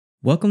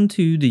Welcome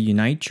to the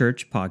Unite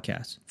Church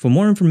podcast. For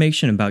more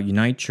information about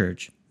Unite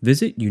Church,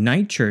 visit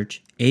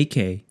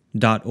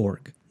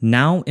unitechurchak.org.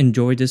 Now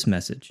enjoy this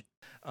message.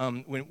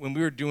 When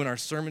we were doing our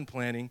sermon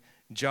planning,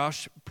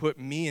 Josh put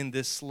me in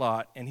this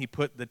slot, and he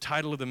put the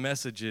title of the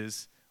message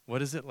is,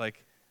 what is it,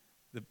 like?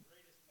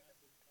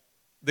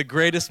 The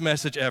greatest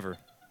message ever.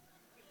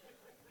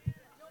 No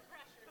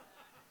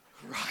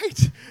pressure.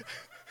 Right?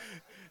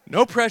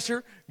 No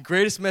pressure,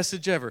 greatest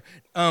message ever.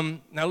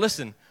 Now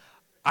listen,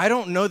 I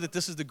don't know that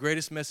this is the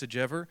greatest message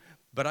ever,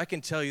 but I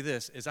can tell you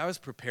this. As I was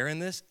preparing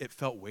this, it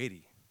felt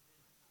weighty.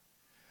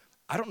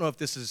 I don't know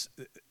if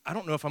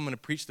I'm going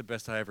to preach the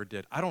best I ever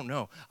did. I don't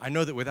know. I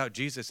know that without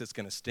Jesus, it's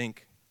going to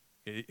stink.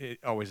 It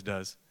always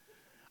does.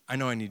 I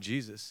know I need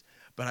Jesus.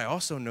 But I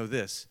also know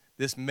this.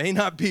 This may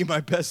not be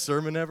my best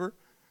sermon ever,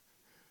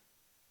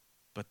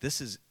 but this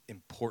is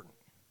important.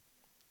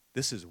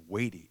 This is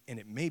weighty, and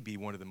it may be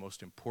one of the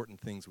most important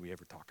things we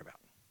ever talk about.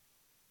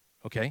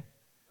 Okay?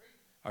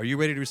 Are you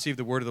ready to receive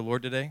the word of the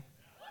Lord today?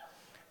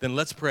 Then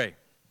let's pray.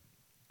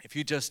 If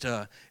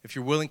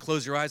you're willing,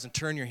 close your eyes and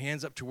turn your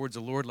hands up towards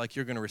the Lord like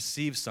you're going to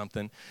receive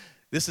something.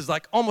 This is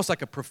almost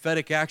like a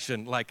prophetic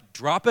action, like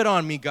drop it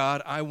on me,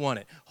 God, I want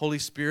it. Holy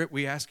Spirit,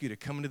 we ask you to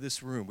come into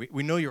this room.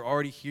 We know you're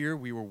already here.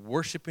 We were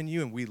worshiping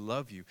you and we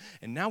love you.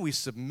 And now we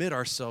submit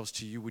ourselves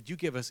to you. Would you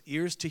give us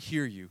ears to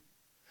hear you?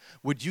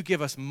 Would you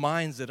give us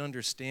minds that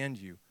understand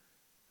you?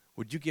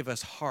 Would you give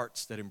us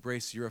hearts that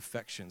embrace your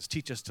affections?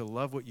 Teach us to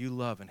love what you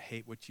love and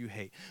hate what you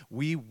hate.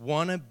 We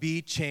want to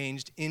be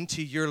changed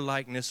into your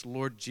likeness,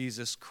 Lord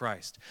Jesus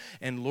Christ.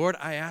 And Lord,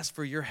 I ask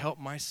for your help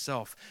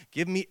myself.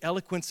 Give me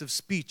eloquence of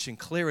speech and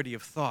clarity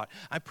of thought.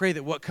 I pray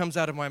that what comes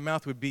out of my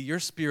mouth would be your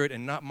spirit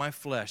and not my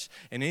flesh.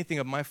 And anything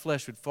of my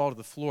flesh would fall to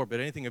the floor, but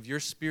anything of your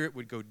spirit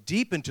would go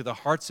deep into the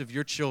hearts of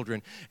your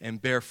children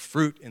and bear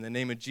fruit in the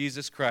name of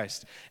Jesus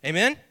Christ.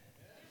 Amen?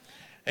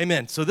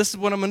 Amen. So this is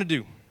what I'm going to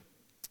do.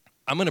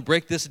 I'm going to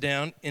break this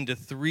down into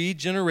 3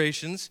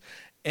 generations,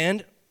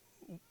 and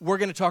we're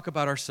going to talk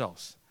about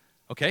ourselves,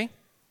 okay?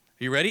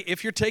 Are you ready?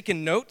 If you're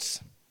taking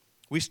notes,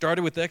 we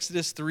started with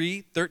Exodus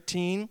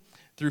 3:13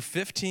 through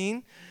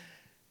 15,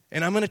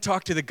 and I'm going to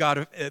talk to the God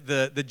of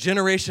the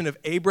generation of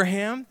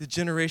Abraham, the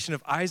generation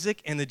of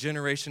Isaac, and the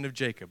generation of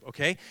Jacob,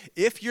 okay?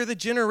 If you're the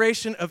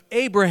generation of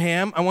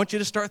Abraham, I want you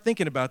to start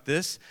thinking about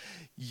this.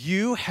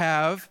 You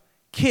have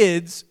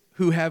kids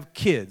who have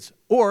kids,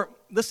 or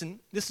listen,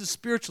 this is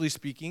spiritually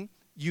speaking.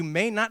 You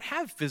may not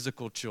have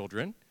physical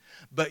children,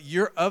 but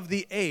you're of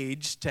the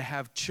age to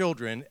have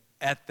children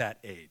at that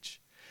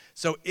age.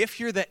 So if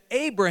you're the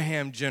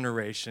Abraham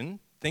generation,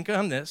 think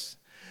on this,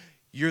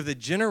 you're the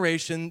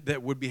generation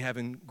that would be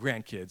having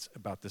grandkids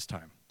about this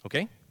time,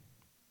 okay?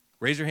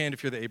 Raise your hand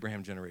if you're the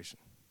Abraham generation.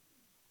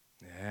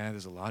 Yeah,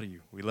 there's a lot of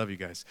you. We love you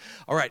guys.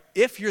 All right,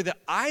 if you're the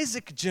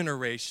Isaac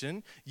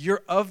generation,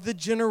 you're of the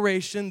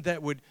generation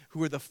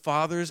who are the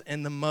fathers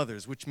and the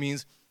mothers, which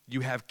means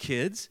you have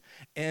kids,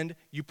 and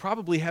you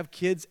probably have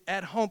kids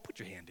at home. Put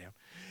your hand down.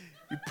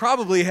 You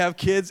probably have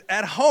kids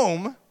at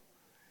home,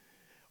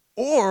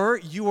 or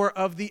you are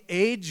of the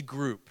age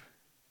group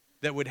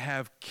that would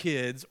have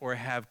kids or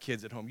have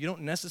kids at home. You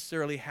don't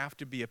necessarily have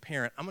to be a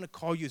parent. I'm going to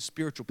call you a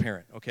spiritual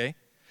parent, okay?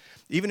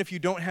 Even if you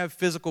don't have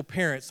physical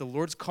parents, the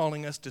Lord's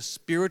calling us to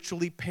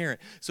spiritually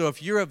parent. So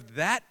if you're of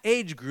that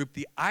age group,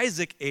 the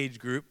Isaac age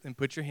group, then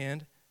put your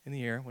hand in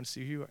the air. I want to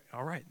see who you are.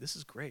 All right, this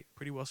is great.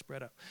 Pretty well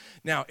spread out.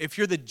 Now, if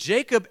you're the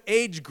Jacob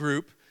age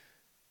group,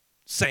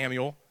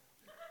 Samuel,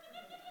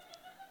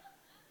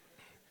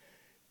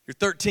 you're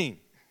 13.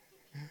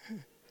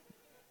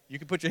 You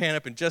can put your hand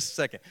up in just a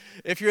second.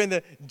 If you're in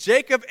the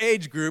Jacob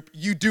age group,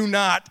 you do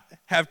not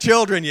have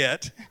children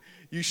yet.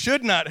 You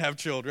should not have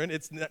children.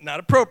 It's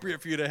not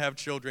appropriate for you to have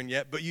children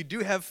yet, but you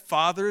do have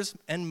fathers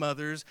and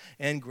mothers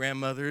and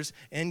grandmothers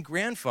and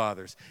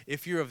grandfathers.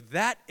 If you're of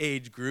that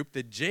age group,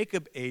 the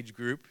Jacob age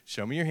group,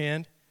 show me your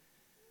hand.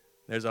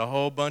 There's a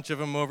whole bunch of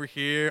them over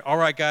here. All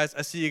right, guys,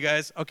 I see you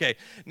guys. Okay,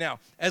 now,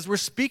 as we're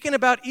speaking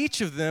about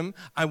each of them,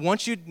 I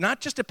want you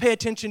not just to pay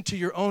attention to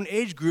your own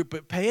age group,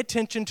 but pay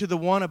attention to the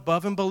one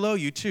above and below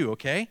you too,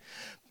 okay?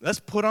 Let's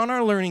put on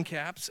our learning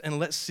caps and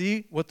let's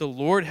see what the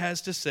Lord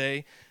has to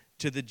say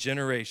to the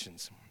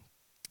generations.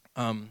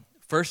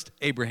 First,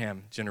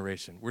 Abraham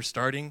generation. We're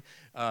starting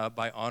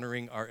by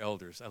honoring our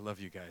elders. I love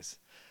you guys.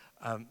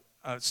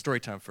 Story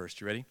time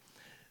first. You ready?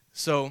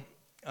 So,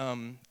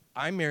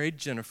 I married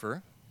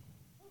Jennifer.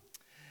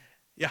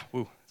 Yeah,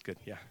 woo, it's good,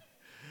 yeah.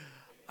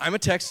 I'm a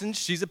Texan.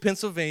 She's a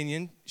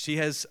Pennsylvanian. She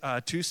has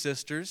 2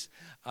 sisters.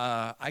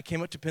 I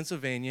came up to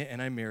Pennsylvania,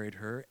 and I married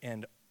her,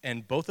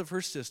 and both of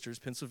her sisters,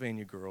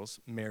 Pennsylvania girls,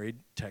 married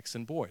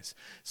Texan boys.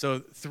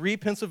 So 3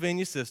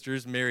 Pennsylvania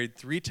sisters married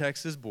 3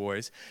 Texas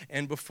boys,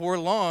 and before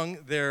long,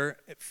 their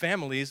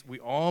families, we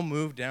all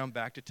moved down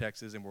back to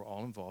Texas, and we're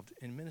all involved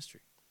in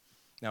ministry.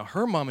 Now,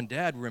 her mom and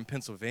dad were in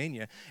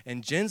Pennsylvania,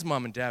 and Jen's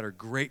mom and dad are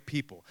great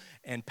people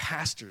and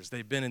pastors.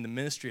 They've been in the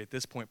ministry at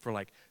this point for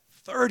like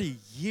 30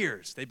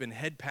 years. They've been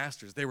head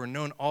pastors. They were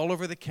known all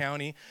over the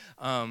county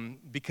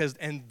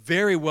and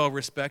very well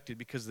respected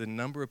because of the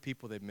number of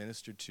people they've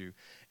ministered to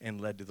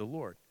and led to the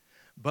Lord.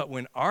 But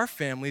when our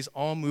families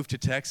all moved to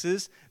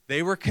Texas,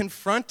 they were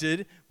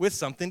confronted with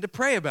something to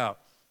pray about.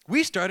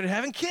 We started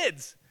having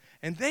kids,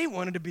 and they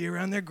wanted to be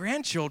around their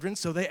grandchildren,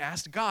 so they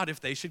asked God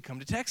if they should come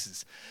to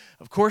Texas.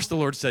 Of course, the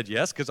Lord said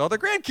yes, because all their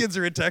grandkids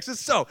are in Texas.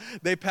 So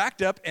they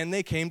packed up, and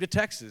they came to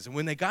Texas. And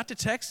when they got to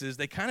Texas,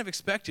 they kind of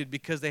expected,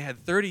 because they had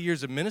 30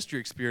 years of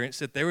ministry experience,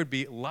 that there would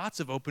be lots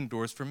of open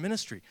doors for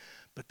ministry.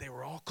 But they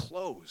were all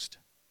closed.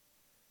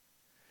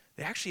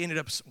 They actually ended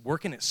up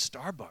working at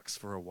Starbucks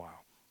for a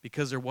while,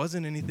 because there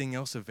wasn't anything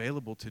else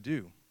available to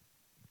do.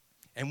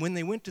 And when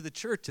they went to the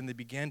church and they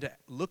began to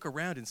look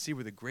around and see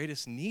where the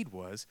greatest need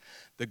was,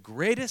 the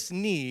greatest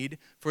need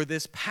for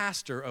this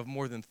pastor of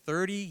more than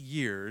 30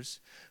 years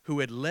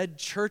who had led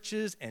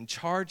churches and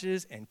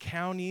charges and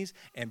counties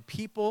and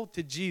people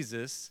to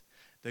Jesus,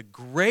 the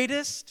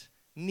greatest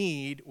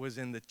need was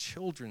in the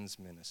children's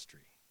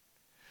ministry.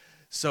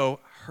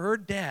 So her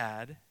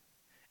dad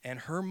and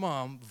her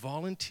mom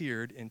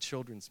volunteered in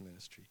children's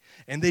ministry.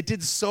 And they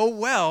did so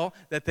well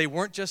that they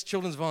weren't just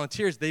children's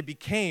volunteers, they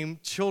became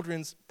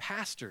children's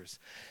pastors.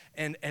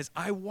 And as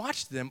I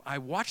watched them, I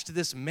watched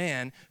this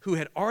man who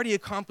had already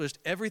accomplished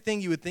everything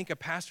you would think a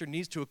pastor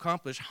needs to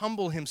accomplish,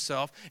 humble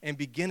himself and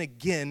begin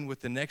again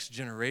with the next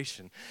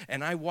generation.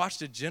 And I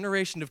watched a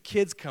generation of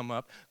kids come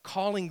up,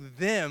 calling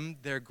them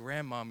their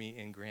grandmommy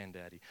and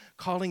granddaddy,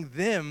 calling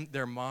them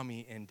their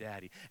mommy and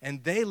daddy.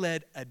 And they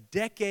led a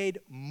decade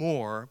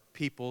more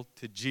people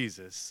to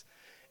Jesus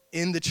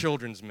in the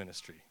children's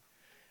ministry.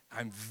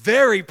 I'm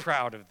very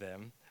proud of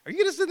them. Are you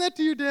going to send that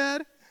to your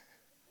dad?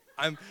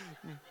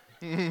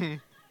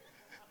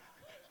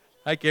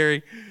 Hi,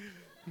 Gary.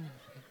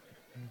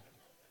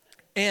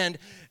 And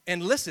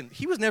listen,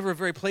 he was never a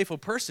very playful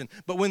person,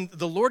 but when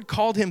the Lord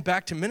called him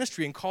back to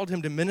ministry and called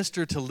him to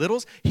minister to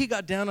littles, he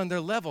got down on their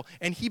level,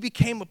 and he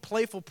became a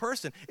playful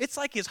person. It's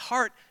like his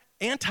heart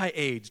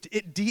anti-aged.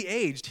 It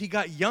de-aged. He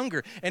got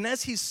younger. And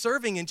as he's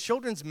serving in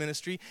children's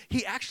ministry,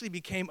 he actually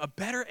became a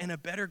better and a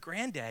better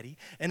granddaddy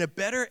and a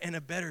better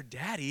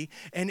daddy,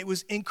 and it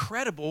was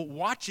incredible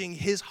watching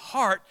his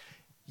heart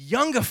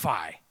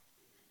youngify.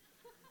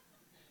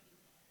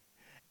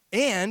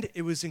 And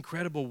it was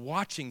incredible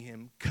watching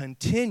him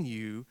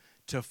continue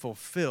to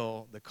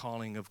fulfill the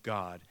calling of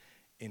God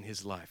in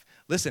his life.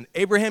 Listen,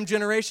 Abraham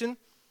generation,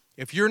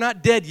 if you're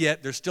not dead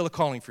yet, there's still a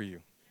calling for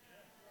you.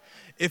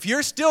 If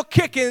you're still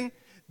kicking,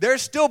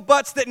 there's still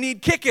butts that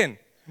need kicking.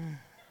 Yeah.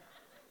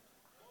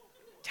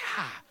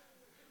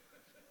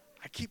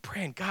 I keep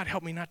praying, God,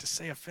 help me not to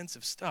say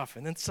offensive stuff,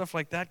 and then stuff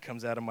like that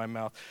comes out of my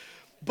mouth.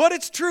 But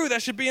it's true.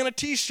 That should be on a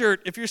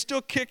T-shirt. If you're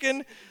still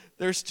kicking,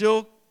 there's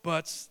still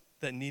butts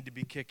that need to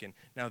be kicking.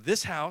 Now,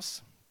 this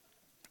house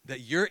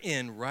that you're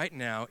in right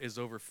now is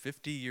over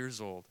 50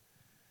 years old.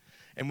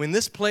 And when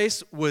this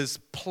place was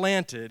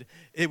planted,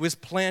 it was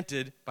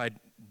planted by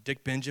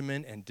Dick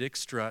Benjamin and Dick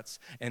Strutz,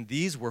 and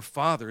these were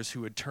fathers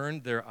who had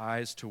turned their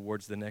eyes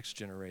towards the next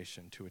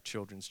generation, to a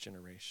children's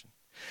generation.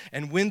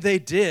 And when they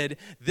did,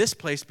 this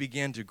place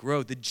began to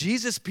grow. The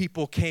Jesus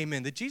people came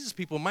in. The Jesus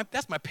people,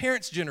 that's my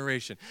parents'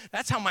 generation.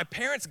 That's how my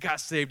parents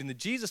got saved in the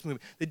Jesus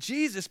movement. The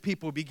Jesus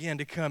people began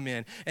to come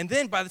in. And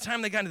then by the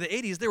time they got into the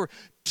 80s, there were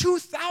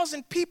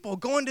 2,000 people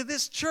going to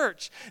this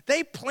church.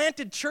 They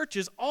planted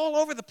churches all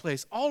over the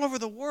place, all over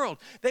the world.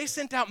 They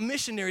sent out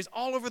missionaries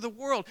all over the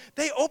world.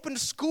 They opened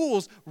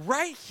schools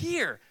right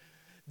here.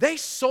 They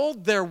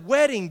sold their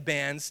wedding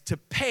bands to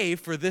pay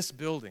for this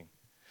building.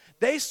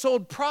 They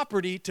sold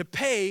property to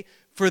pay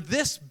for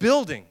this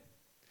building.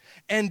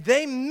 And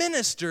they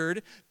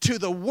ministered to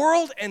the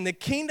world and the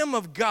kingdom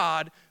of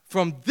God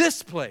from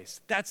this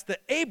place. That's the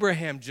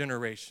Abraham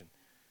generation.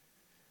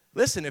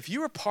 Listen, if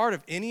you were part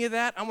of any of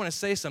that, I want to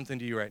say something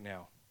to you right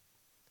now.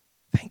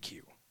 Thank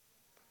you.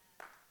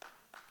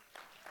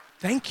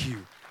 Thank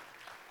you.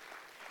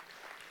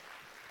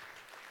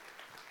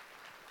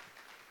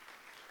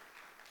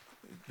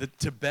 The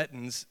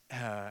Tibetans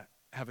have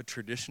a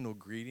traditional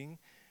greeting.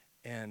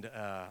 And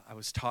I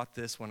was taught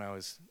this when I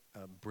was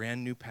a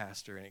brand new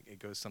pastor, and it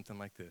goes something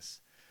like this.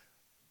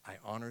 I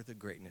honor the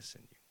greatness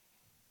in you.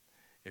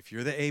 If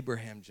you're the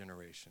Abraham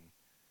generation,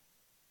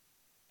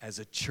 as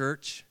a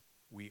church,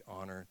 we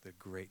honor the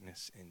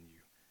greatness in you.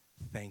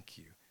 Thank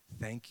you.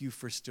 Thank you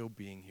for still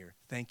being here.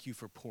 Thank you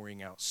for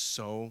pouring out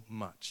so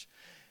much.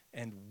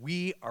 And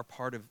we are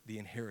part of the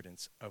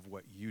inheritance of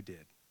what you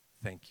did.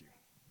 Thank you.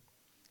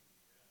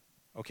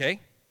 Okay?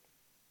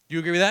 Do you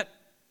agree with that?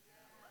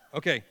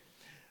 Okay.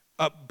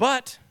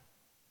 But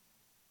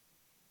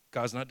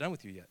God's not done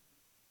with you yet.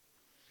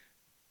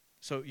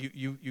 So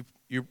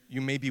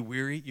you may be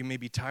weary, you may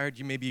be tired,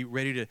 you may be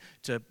ready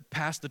to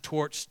pass the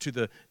torch to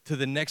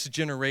the next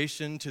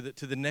generation, to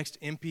the next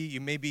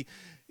MP.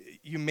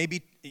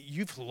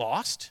 You've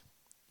lost,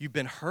 you've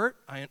been hurt.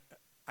 I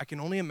can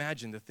only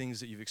imagine the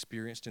things that you've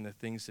experienced and the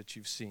things that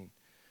you've seen.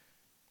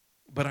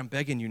 But I'm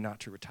begging you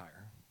not to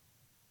retire.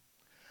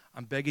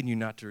 I'm begging you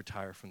not to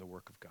retire from the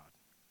work of God.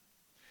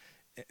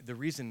 The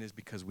reason is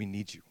because we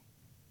need you.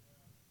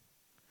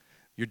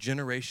 Your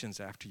generations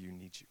after you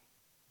need you.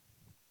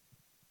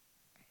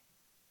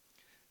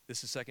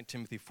 This is 2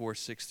 Timothy 4,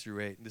 6 through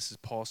 8. This is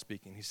Paul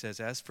speaking. He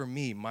says, as for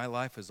me, my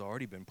life has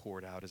already been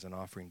poured out as an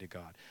offering to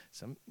God.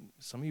 Some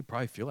of you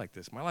probably feel like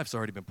this. My life's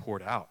already been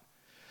poured out.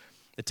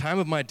 The time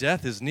of my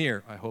death is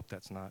near. I hope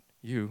that's not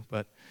you,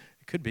 but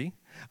it could be.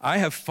 I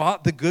have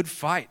fought the good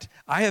fight.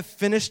 I have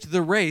finished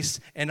the race,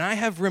 and I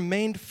have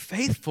remained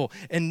faithful.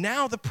 And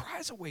now the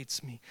prize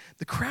awaits me,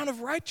 the crown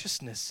of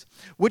righteousness,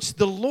 which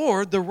the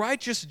Lord, the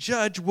righteous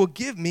judge, will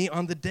give me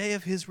on the day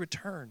of his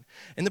return.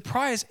 And the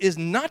prize is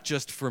not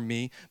just for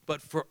me,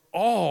 but for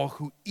all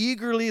who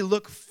eagerly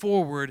look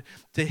forward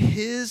to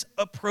his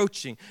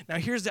approaching. Now,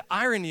 here's the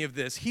irony of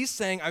this. He's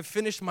saying, I've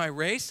finished my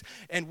race,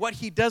 and what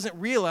he doesn't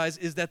realize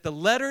is that the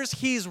letters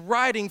he's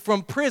writing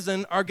from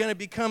prison are going to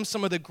become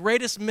some of the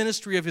greatest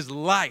ministry of his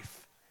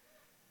life.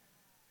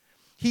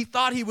 He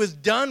thought he was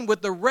done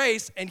with the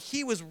race, and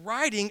he was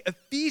writing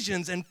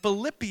Ephesians and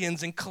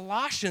Philippians and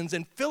Colossians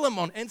and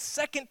Philemon and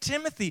 2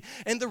 Timothy.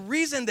 And the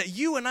reason that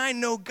you and I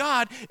know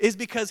God is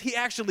because he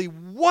actually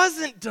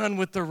wasn't done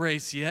with the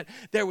race yet.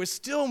 There was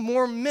still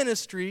more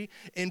ministry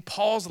in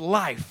Paul's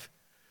life.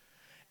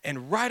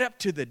 And right up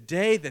to the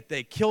day that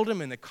they killed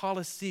him in the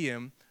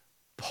Colosseum,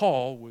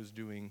 Paul was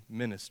doing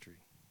ministry.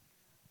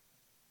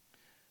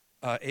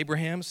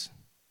 Abraham's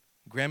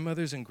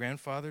grandmothers and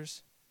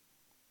grandfathers,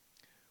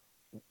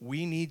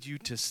 we need you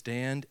to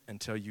stand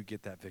until you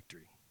get that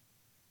victory.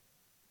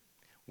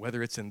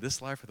 Whether it's in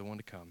this life or the one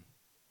to come,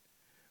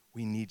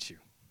 we need you.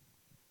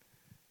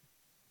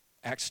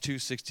 Acts 2,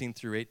 16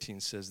 through 18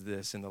 says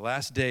this, in the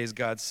last days,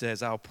 God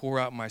says, I'll pour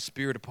out my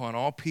spirit upon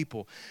all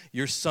people.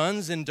 Your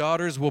sons and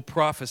daughters will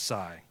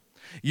prophesy.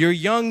 Your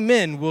young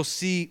men will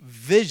see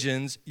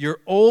visions. Your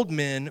old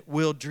men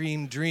will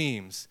dream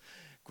dreams.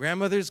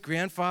 Grandmothers,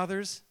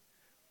 grandfathers,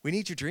 we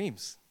need your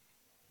dreams.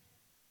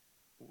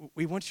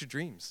 We want your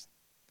dreams.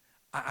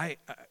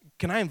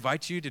 Can I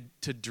invite you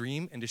to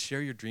dream and to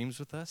share your dreams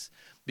with us?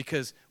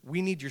 Because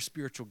we need your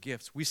spiritual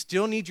gifts. We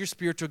still need your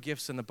spiritual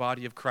gifts in the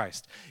body of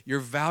Christ. You're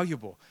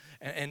valuable.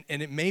 And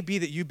it may be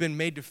that you've been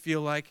made to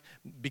feel like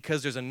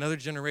because there's another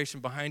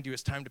generation behind you,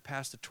 it's time to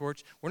pass the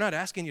torch. We're not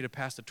asking you to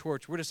pass the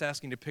torch. We're just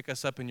asking to pick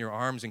us up in your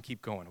arms and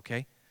keep going,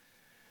 okay?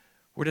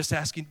 We're just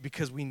asking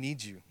because we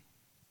need you.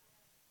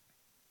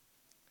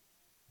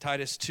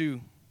 Titus 2.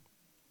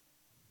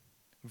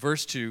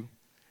 Verse 2,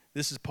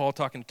 this is Paul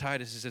talking to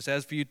Titus. He says,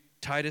 as for you,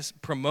 Titus,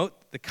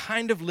 promote the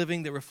kind of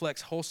living that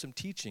reflects wholesome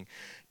teaching.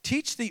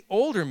 Teach the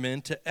older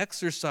men to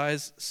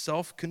exercise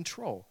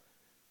self-control,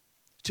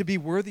 to be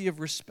worthy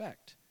of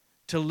respect,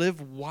 to live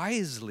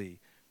wisely.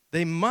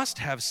 They must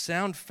have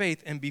sound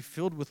faith and be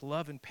filled with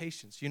love and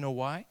patience. You know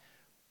why?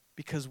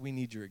 Because we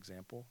need your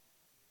example.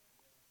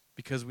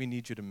 Because we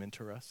need you to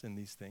mentor us in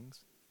these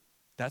things.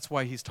 That's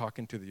why he's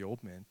talking to the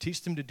old men.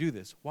 Teach them to do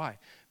this. Why?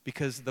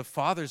 Because the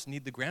fathers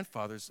need the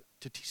grandfathers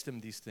to teach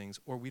them these things,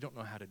 or we don't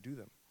know how to do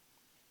them.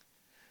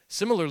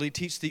 Similarly,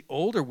 teach the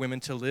older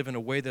women to live in a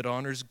way that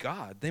honors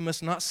God. They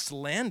must not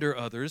slander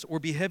others or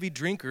be heavy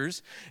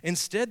drinkers.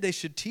 Instead, they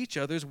should teach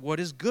others what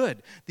is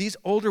good. These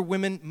older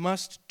women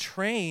must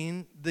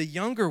train the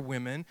younger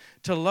women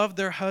to love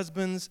their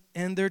husbands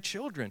and their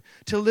children,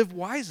 to live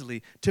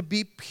wisely, to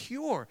be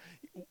pure.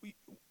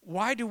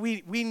 Why do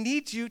we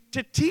need you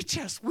to teach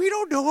us? We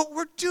don't know what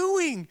we're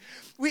doing.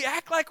 We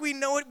act like we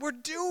know what we're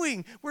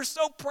doing. We're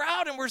so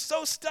proud and we're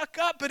so stuck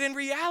up, but in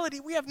reality,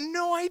 we have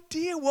no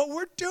idea what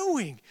we're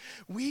doing.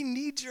 We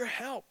need your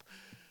help.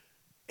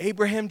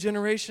 Abraham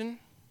generation,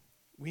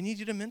 we need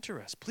you to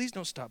mentor us. Please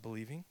don't stop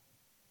believing.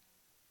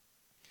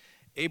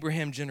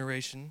 Abraham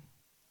generation,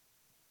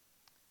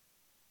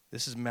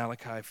 this is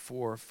Malachi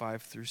 4,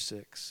 5 through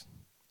 6.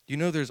 You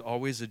know there's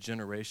always a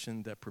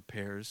generation that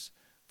prepares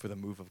for the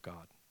move of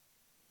God.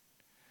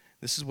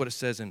 This is what it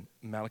says in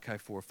Malachi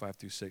 4, 5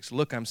 through 6.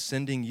 Look, I'm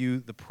sending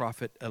you the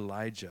prophet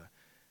Elijah.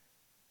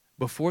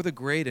 Before the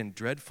great and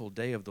dreadful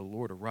day of the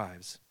Lord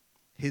arrives,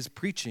 his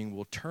preaching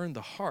will turn the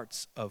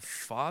hearts of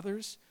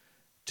fathers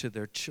to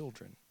their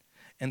children,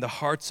 and the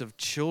hearts of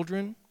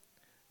children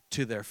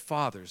to their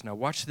fathers. Now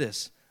watch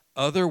this.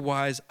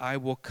 Otherwise I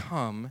will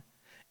come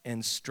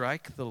and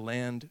strike the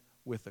land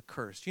with a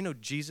curse. You know,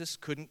 Jesus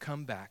couldn't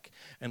come back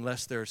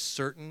unless there are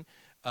certain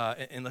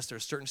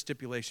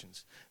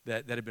stipulations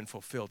that have been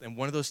fulfilled. And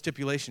one of those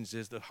stipulations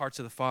is the hearts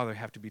of the father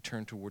have to be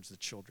turned towards the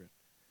children.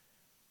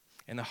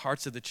 And the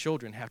hearts of the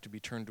children have to be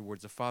turned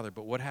towards the father.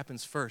 But what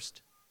happens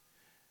first?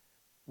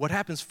 What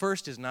happens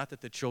first is not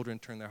that the children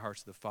turn their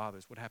hearts to the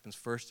fathers. What happens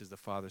first is the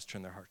fathers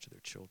turn their hearts to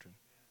their children.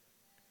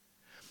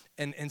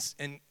 And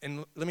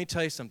let me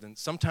tell you something.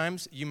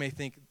 Sometimes you may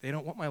think, they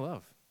don't want my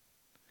love.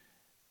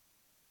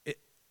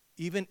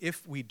 Even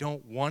if we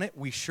don't want it,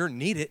 we sure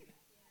need it.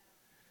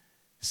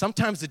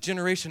 Sometimes the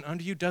generation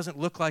under you doesn't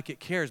look like it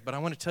cares, but I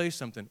want to tell you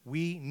something.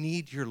 We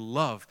need your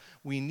love.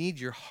 We need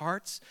your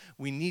hearts.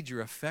 We need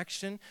your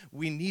affection.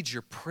 We need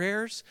your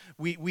prayers.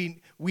 We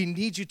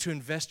need you to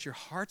invest your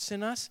hearts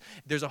in us.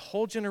 There's a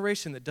whole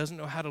generation that doesn't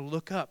know how to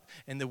look up,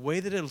 and the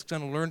way that it's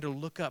going to learn to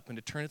look up and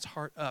to turn its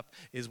heart up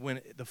is when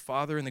the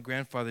father and the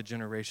grandfather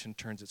generation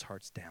turns its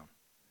hearts down.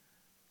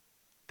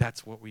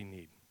 That's what we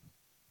need.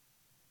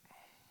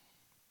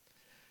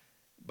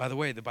 By the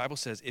way, the Bible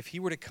says if he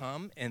were to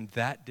come and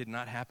that did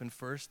not happen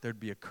first, there'd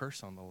be a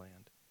curse on the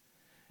land.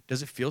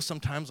 Does it feel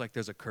sometimes like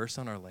there's a curse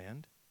on our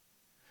land?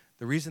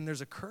 The reason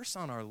there's a curse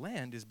on our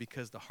land is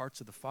because the hearts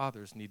of the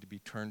fathers need to be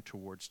turned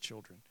towards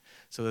children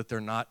so that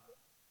they're not,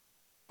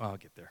 I'll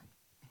get there.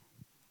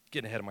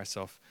 Getting ahead of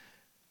myself.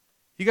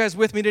 You guys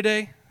with me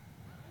today?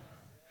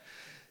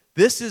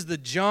 This is the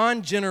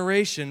John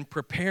generation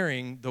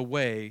preparing the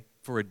way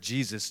for a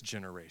Jesus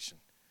generation,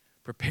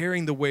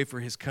 preparing the way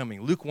for his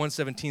coming. Luke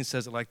 1:17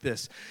 says it like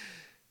this.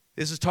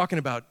 This is talking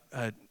about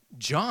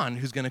John,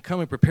 who's going to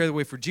come and prepare the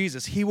way for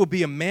Jesus. He will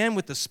be a man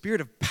with the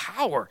spirit of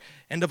power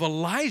and of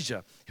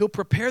Elijah. He'll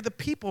prepare the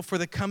people for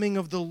the coming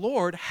of the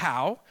Lord.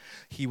 How?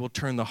 He will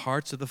turn the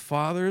hearts of the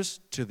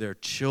fathers to their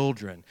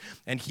children,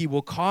 and he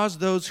will cause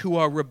those who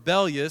are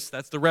rebellious,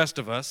 that's the rest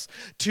of us,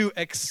 to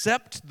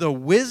accept the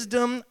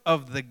wisdom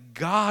of the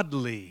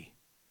godly.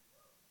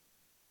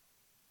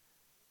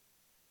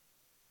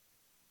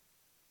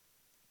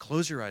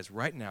 Close your eyes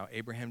right now,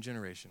 Abraham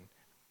generation,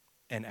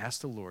 and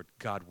ask the Lord,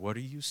 God, what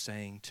are you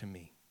saying to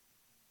me?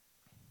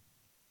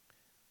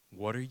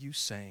 What are you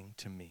saying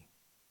to me?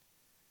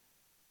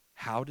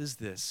 How does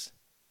this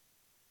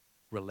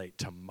relate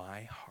to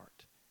my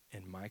heart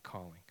and my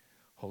calling?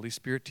 Holy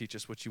Spirit, teach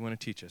us what you want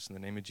to teach us in the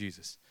name of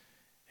Jesus.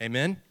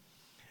 Amen?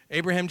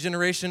 Abraham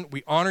generation,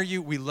 we honor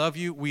you, we love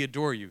you, we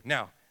adore you.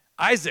 Now,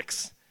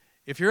 Isaacs.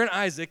 If you're an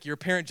Isaac, your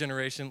parent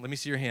generation, let me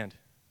see your hand.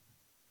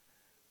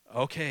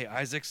 Okay,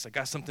 Isaacs, I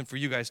got something for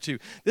you guys too.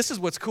 This is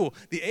what's cool.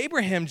 The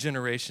Abraham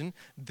generation,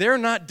 they're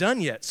not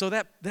done yet. So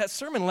that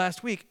sermon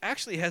last week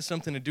actually has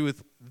something to do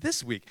with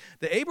this week.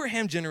 The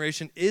Abraham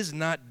generation is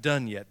not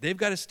done yet. They've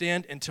got to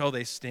stand until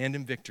they stand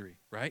in victory,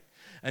 right?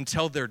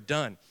 Until they're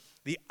done.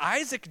 The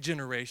Isaac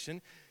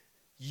generation,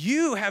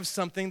 you have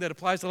something that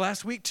applies to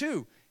last week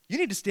too. You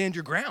need to stand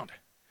your ground.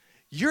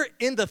 You're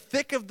in the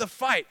thick of the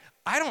fight.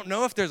 I don't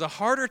know if there's a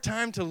harder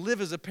time to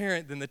live as a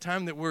parent than the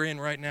time that we're in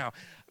right now.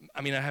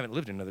 I mean, I haven't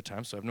lived another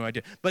time, so I have no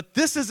idea. But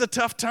this is a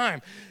tough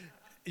time.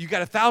 You got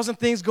 1,000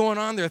 things going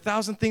on. There are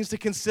 1,000 things to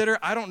consider.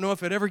 I don't know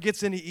if it ever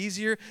gets any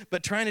easier,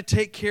 but trying to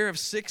take care of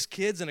 6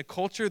 kids in a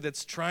culture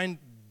that's trying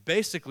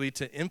basically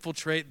to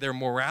infiltrate their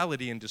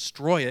morality and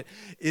destroy it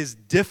is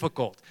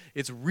difficult.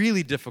 It's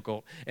really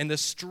difficult. And the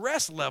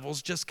stress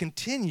levels just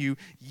continue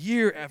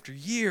year after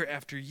year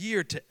after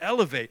year to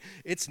elevate.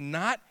 It's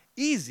not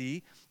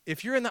easy.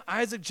 If you're in the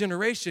Isaac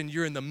generation,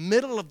 you're in the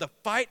middle of the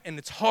fight and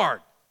it's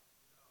hard.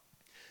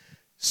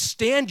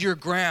 Stand your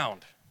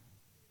ground.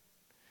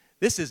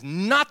 This is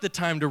not the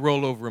time to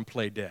roll over and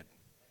play dead.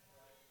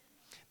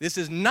 This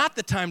is not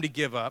the time to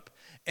give up,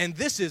 and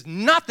this is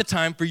not the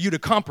time for you to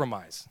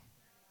compromise.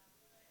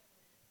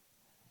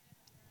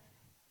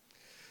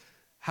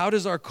 How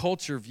does our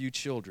culture view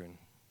children?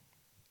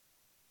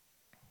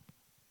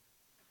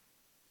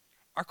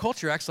 Our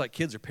culture acts like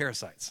kids are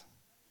parasites.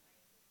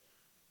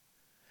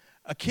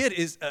 A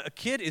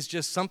kid is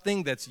just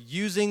something that's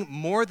using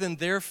more than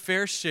their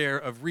fair share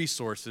of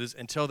resources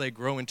until they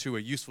grow into a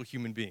useful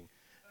human being.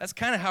 That's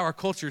kind of how our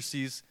culture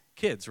sees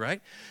kids,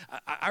 right?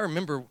 I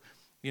remember,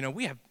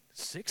 we have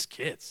 6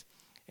 kids,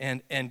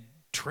 and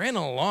trailing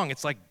along,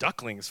 it's like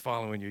ducklings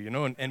following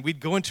you, and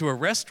we'd go into a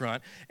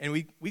restaurant, and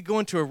we'd go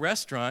into a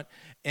restaurant,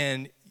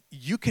 and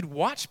you could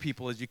watch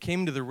people as you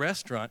came to the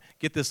restaurant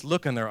get this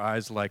look in their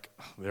eyes like,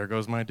 oh, there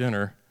goes my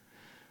dinner.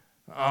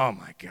 Oh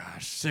my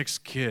gosh, 6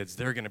 kids,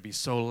 they're going to be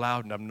so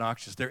loud and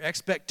obnoxious. Their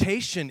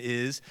expectation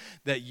is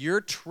that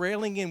you're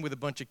trailing in with a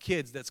bunch of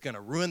kids that's going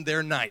to ruin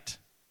their night.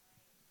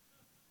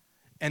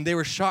 And they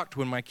were shocked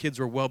when my kids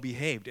were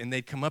well-behaved, and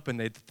they'd come up and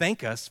they'd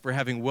thank us for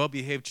having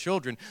well-behaved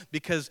children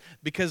because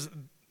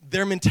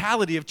their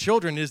mentality of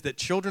children is that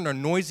children are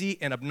noisy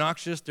and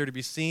obnoxious. They're to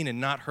be seen and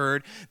not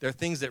heard. They're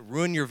things that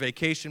ruin your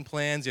vacation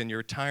plans and your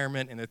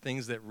retirement, and they're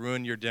things that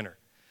ruin your dinner.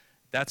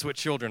 That's what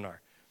children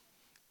are.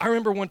 I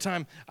remember one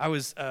time I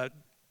was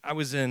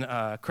in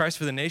Christ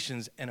for the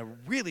Nations, and a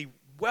really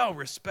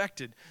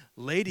well-respected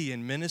lady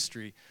in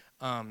ministry,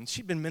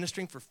 she'd been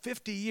ministering for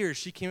 50 years.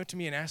 She came up to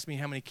me and asked me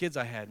how many kids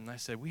I had, and I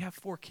said, we have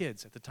 4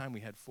 kids. At the time, we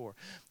had 4.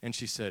 And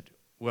she said,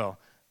 well,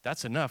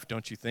 that's enough,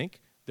 don't you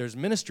think? There's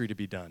ministry to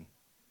be done.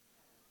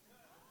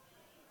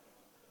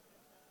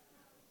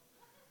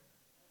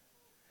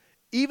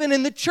 Even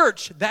in the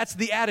church, that's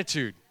the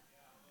attitude.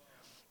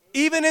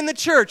 Even in the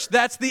church,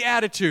 that's the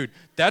attitude.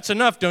 That's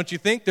enough, don't you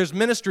think? There's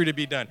ministry to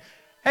be done.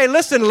 Hey,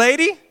 listen,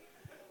 lady.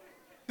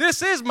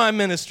 This is my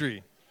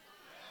ministry.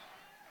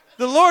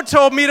 The Lord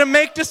told me to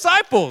make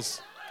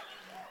disciples.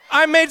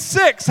 I made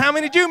 6. How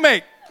many did you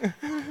make?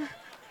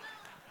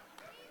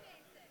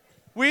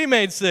 We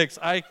made 6.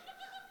 I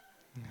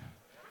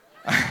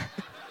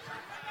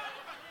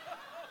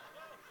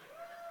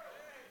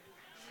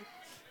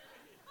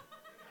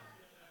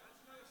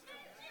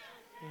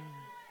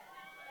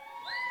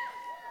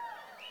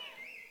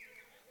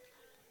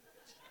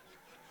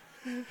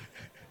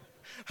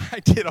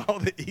did all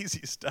the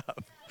easy stuff.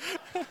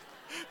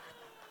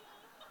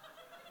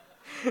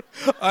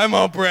 I'm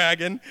all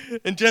bragging,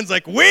 and Jen's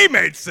like, we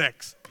made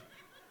 6.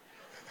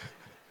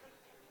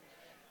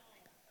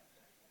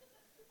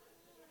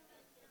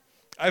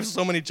 I have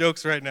so many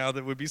jokes right now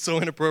that would be so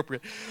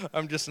inappropriate.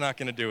 I'm just not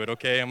going to do it,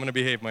 okay? I'm going to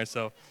behave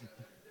myself.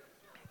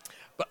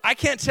 But I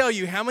can't tell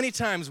you how many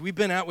times we've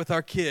been out with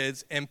our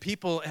kids and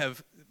people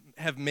have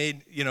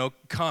made,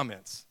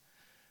 comments.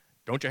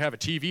 Don't you have a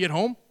TV at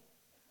home?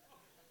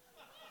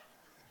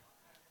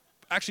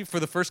 Actually, for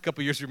the first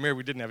couple of years we were married,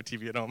 we didn't have a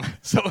TV at home.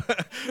 So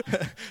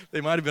they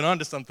might have been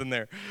onto something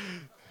there.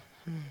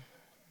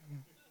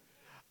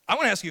 I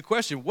want to ask you a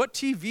question. What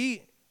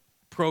TV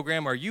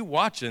program are you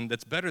watching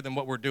that's better than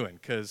what we're doing?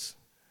 Because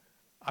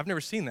I've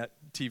never seen that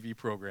TV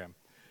program.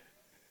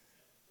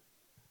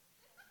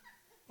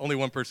 Only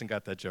one person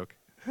got that joke.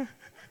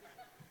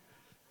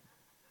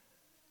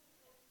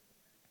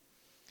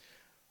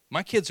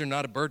 My kids are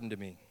not a burden to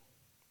me.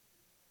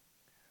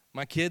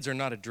 My kids are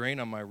not a drain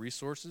on my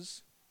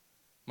resources.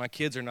 My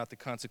kids are not the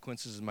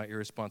consequences of my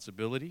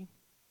irresponsibility.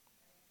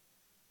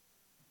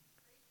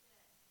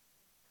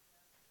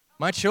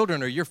 My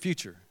children are your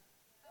future.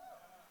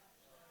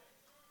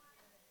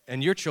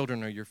 And your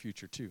children are your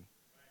future too.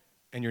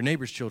 And your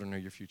neighbor's children are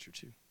your future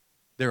too.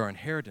 They're our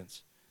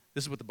inheritance.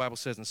 This is what the Bible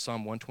says in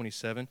Psalm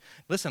 127.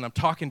 Listen, I'm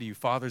talking to you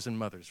fathers and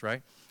mothers,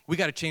 right? We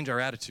got to change our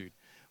attitude.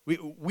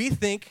 We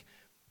think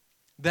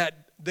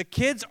that the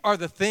kids are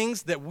the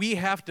things that we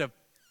have to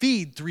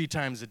feed 3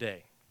 times a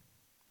day.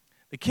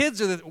 The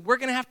kids we're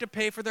going to have to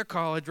pay for their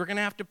college. We're going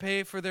to have to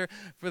pay for their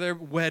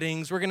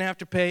weddings. We're going to have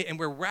to pay, and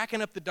we're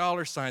racking up the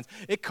dollar signs.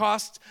 It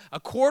costs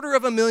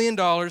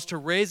 $250,000 to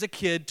raise a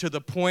kid to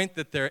the point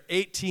that they're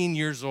 18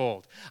 years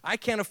old. I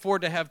can't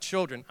afford to have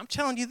children. I'm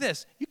telling you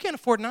this, you can't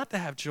afford not to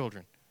have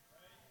children.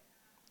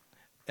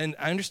 And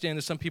I understand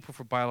there's some people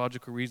for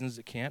biological reasons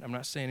that can't. I'm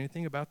not saying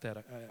anything about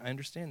that. I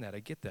understand that. I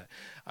get that.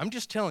 I'm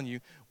just telling you,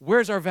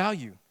 where's our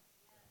value?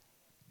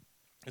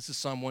 This is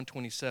Psalm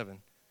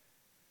 127.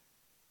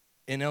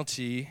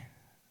 NLT,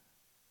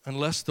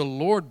 unless the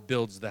Lord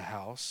builds the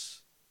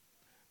house,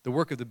 the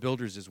work of the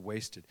builders is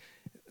wasted.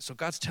 So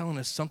God's telling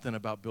us something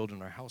about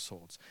building our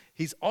households.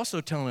 He's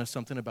also telling us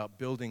something about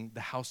building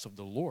the house of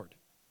the Lord.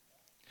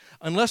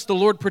 Unless the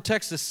Lord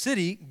protects the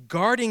city,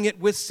 guarding it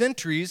with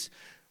sentries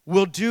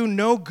will do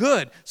no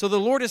good. So the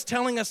Lord is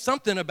telling us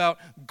something about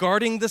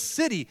guarding the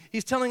city.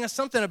 He's telling us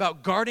something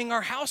about guarding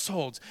our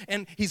households.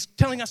 And he's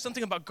telling us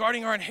something about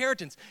guarding our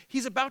inheritance.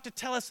 He's about to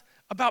tell us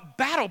about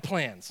battle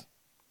plans.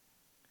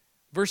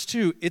 Verse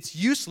 2, it's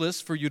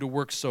useless for you to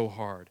work so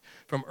hard,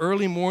 from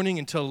early morning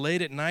until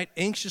late at night,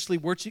 anxiously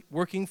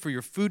working for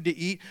your food to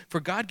eat, for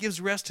God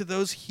gives rest to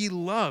those he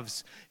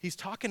loves. He's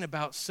talking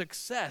about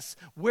success.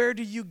 Where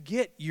do you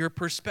get your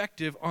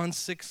perspective on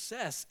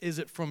success? Is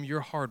it from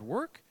your hard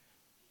work?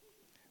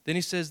 Then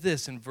he says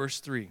this in verse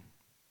 3,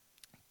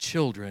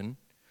 children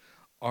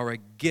are a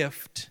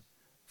gift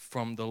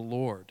from the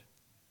Lord.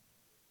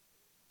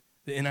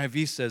 The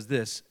NIV says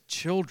this,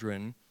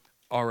 children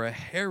are a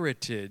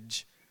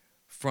heritage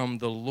from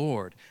the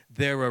Lord.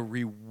 They're a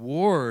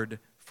reward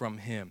from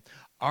him.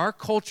 Our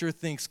culture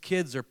thinks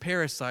kids are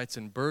parasites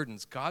and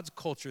burdens. God's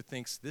culture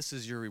thinks this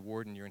is your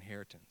reward and your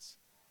inheritance.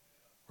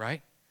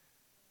 Right?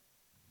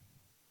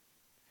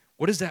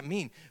 What does that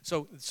mean?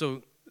 So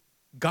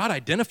God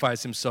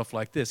identifies himself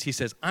like this. He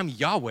says, I'm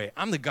Yahweh.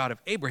 I'm the God of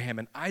Abraham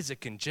and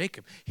Isaac and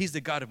Jacob. He's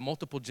the God of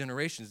multiple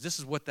generations. This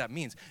is what that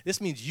means. This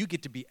means you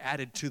get to be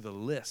added to the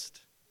list.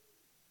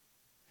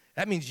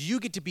 That means you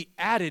get to be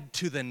added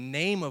to the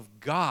name of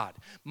God.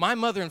 My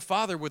mother and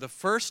father were the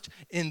first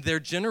in their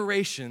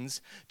generations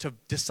to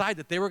decide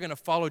that they were going to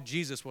follow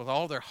Jesus with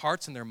all their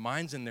hearts and their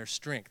minds and their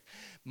strength.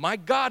 My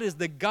God is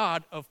the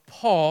God of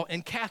Paul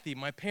and Kathy,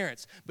 my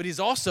parents, but he's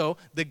also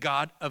the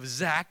God of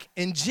Zach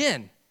and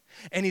Jen.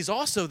 And he's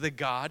also the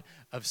God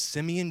of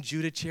Simeon,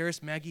 Judah,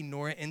 Cheris, Maggie,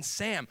 Nora, and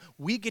Sam.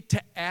 We get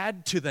to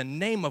add to the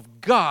name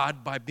of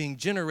God by being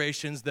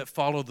generations that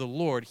follow the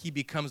Lord. He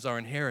becomes our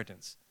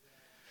inheritance.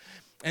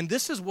 And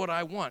this is what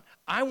I want.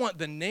 I want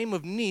the name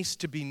of Neese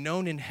to be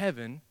known in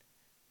heaven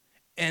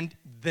and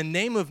the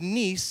name of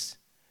Neese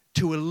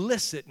to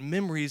elicit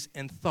memories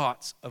and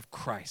thoughts of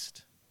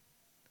Christ.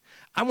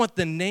 I want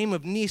the name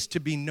of Neese to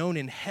be known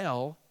in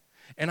hell,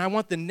 and I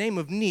want the name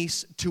of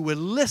Neese to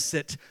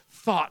elicit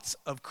thoughts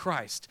of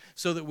Christ,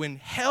 so that when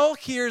hell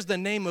hears the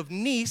name of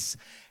Neese,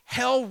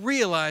 hell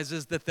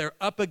realizes that they're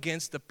up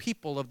against the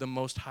people of the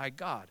Most High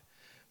God.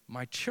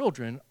 My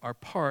children are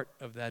part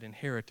of that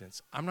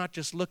inheritance. I'm not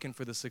just looking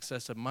for the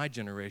success of my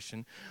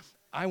generation.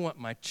 I want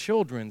my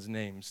children's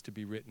names to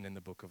be written in the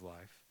book of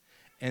life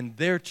and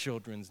their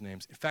children's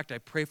names. In fact, I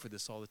pray for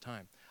this all the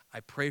time.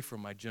 I pray for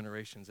my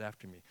generations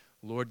after me.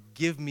 Lord,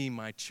 give me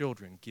my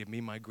children, give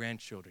me my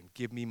grandchildren,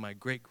 give me my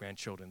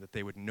great-grandchildren, that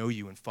they would know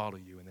you and follow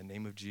you in the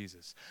name of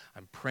Jesus.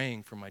 I'm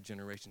praying for my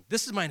generation.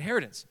 This is my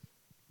inheritance.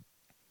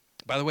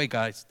 By the way,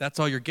 guys, that's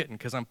all you're getting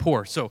because I'm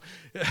poor. So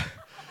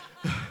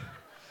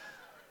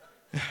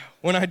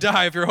when I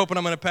die, if you're hoping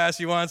I'm going to pass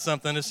you on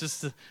something, it's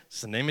just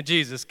the name of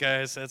Jesus,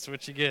 guys. That's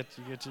what you get.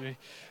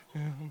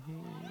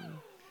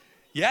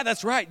 Yeah,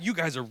 that's right. You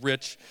guys are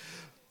rich.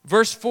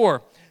 Verse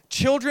 4,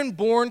 children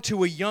born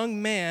to a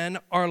young man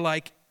are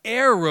like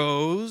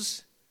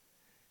arrows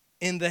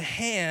in the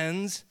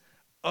hands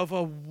of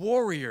a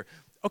warrior.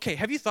 Okay,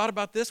 have you thought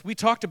about this? We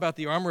talked about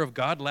the armor of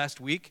God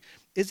last week.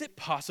 Is it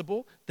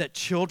possible that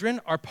children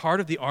are part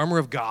of the armor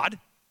of God?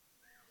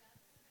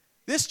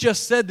 This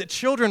just said that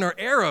children are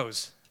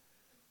arrows.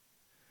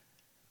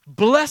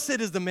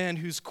 Blessed is the man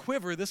whose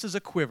quiver, this is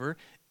a quiver,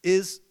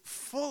 is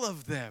full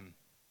of them.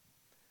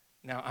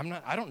 Now,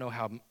 I don't know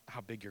how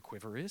big your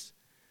quiver is.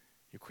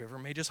 Your quiver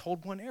may just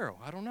hold one arrow.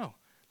 I don't know.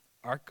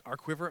 Our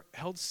quiver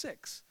held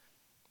 6.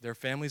 There are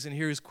families in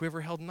here whose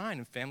quiver held 9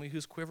 and family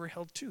whose quiver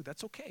held 2.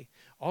 That's okay.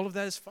 All of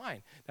that is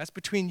fine. That's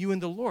between you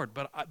and the Lord.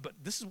 But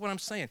this is what I'm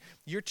saying.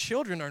 Your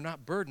children are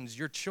not burdens.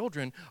 Your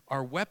children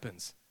are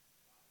weapons.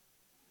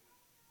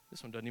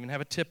 This one doesn't even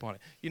have a tip on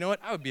it. You know what?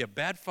 I would be a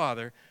bad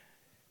father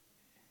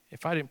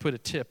if I didn't put a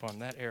tip on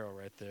that arrow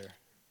right there.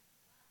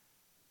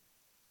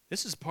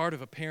 This is part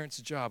of a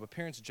parent's job. A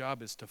parent's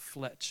job is to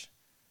fletch,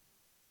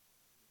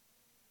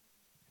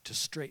 to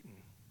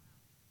straighten,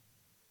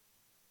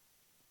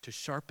 to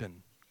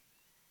sharpen.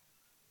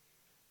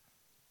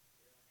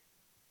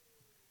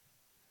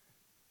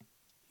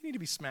 You need to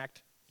be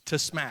smacked, to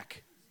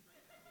smack.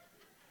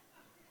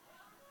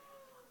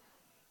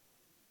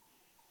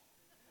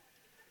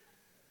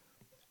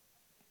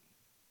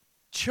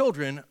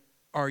 Children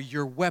are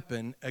your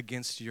weapon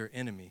against your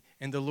enemy,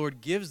 and the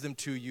Lord gives them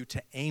to you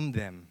to aim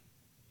them,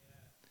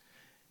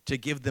 to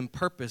give them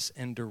purpose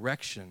and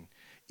direction.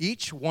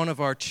 Each one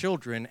of our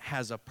children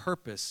has a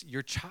purpose.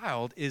 Your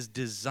child is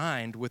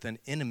designed with an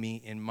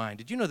enemy in mind.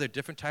 Did you know there are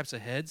different types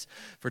of heads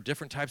for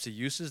different types of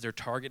uses? There are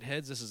target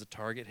heads. This is a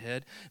target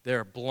head.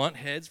 There are blunt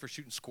heads for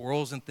shooting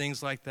squirrels and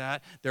things like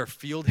that. There are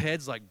field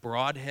heads like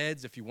broad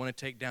heads if you want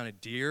to take down a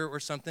deer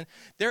or something.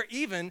 There are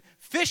even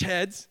fish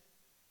heads.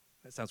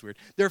 That sounds weird.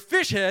 There are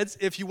fish heads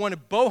if you want to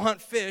bow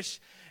hunt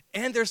fish.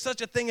 And there's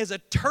such a thing as a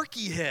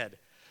turkey head.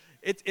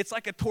 It's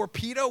like a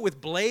torpedo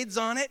with blades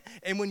on it,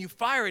 and when you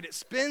fire it, it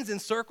spins in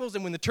circles,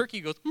 and when the turkey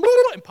goes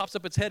and pops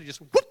up its head,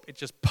 it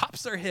just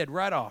pops their head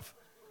right off.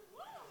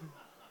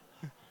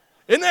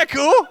 Isn't that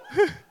cool?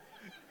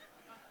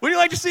 Would you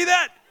like to see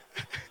that?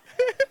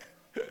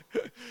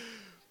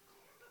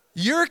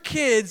 Your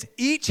kids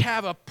each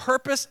have a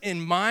purpose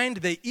in mind.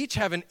 They each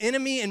have an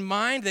enemy in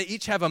mind. They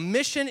each have a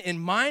mission in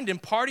mind,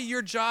 and part of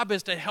your job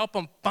is to help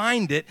them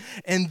find it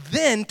and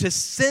then to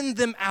send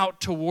them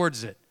out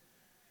towards it.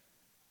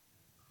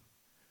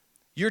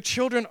 Your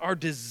children are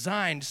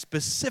designed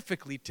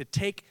specifically to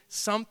take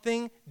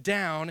something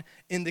down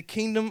in the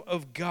kingdom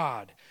of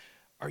God.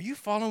 Are you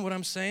following what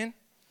I'm saying?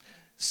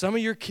 Some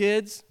of your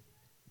kids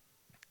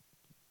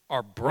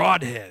are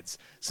broadheads.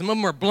 Some of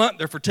them are blunt.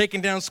 They're for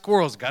taking down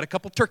squirrels. Got a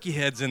couple turkey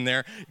heads in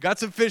there. Got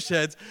some fish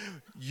heads.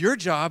 Your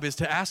job is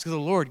to ask the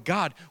Lord,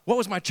 God, what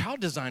was my child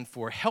designed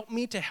for? Help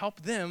me to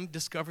help them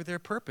discover their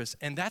purpose.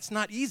 And that's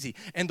not easy.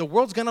 And the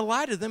world's going to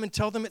lie to them and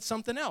tell them it's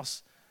something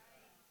else.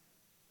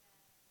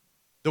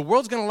 The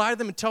world's going to lie to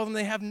them and tell them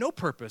they have no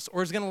purpose,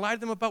 or is going to lie to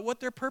them about what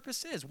their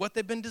purpose is, what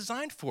they've been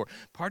designed for.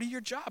 Part of your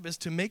job is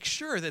to make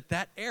sure that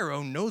that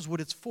arrow knows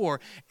what it's for,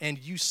 and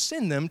you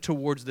send them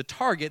towards the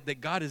target that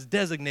God has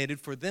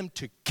designated for them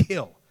to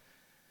kill.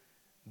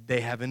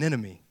 They have an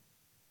enemy.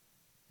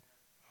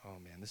 Oh,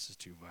 man, this is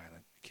too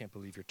violent. I can't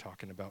believe you're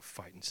talking about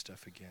fighting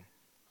stuff again.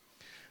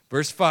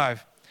 Verse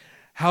 5,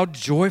 how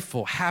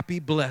joyful,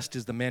 happy, blessed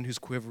is the man whose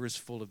quiver is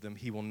full of them.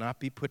 He will not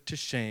be put to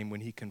shame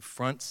when he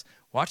confronts,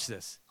 watch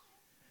this,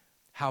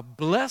 how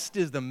blessed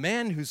is the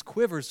man whose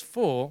quiver is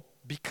full,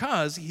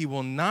 because he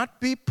will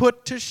not be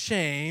put to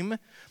shame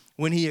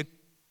when he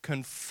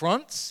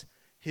confronts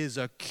his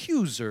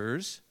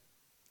accusers,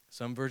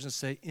 some versions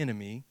say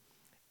enemy,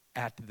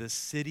 at the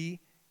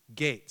city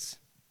gates.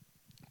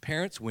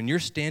 Parents, when you're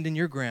standing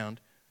your ground,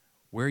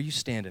 where are you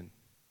standing?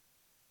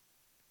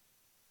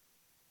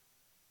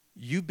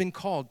 You've been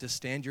called to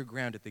stand your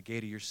ground at the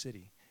gate of your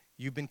city.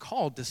 You've been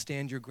called to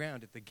stand your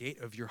ground at the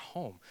gate of your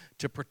home,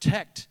 to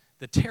protect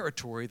the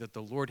territory that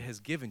the Lord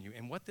has given you.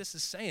 And what this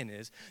is saying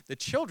is the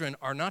children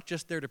are not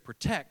just there to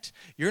protect.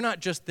 You're not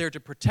just there to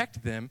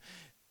protect them.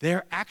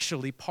 They're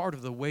actually part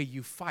of the way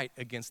you fight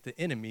against the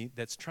enemy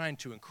that's trying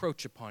to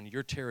encroach upon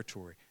your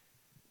territory.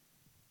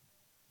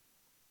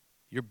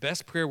 Your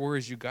best prayer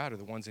warriors you got are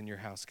the ones in your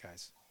house,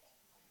 guys.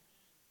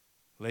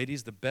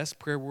 Ladies, the best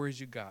prayer warriors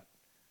you got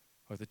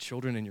are the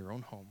children in your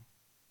own home.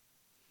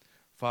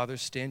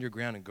 Fathers, stand your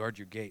ground and guard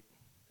your gate.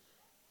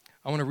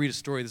 I want to read a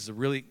story. This is a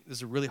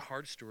really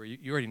hard story.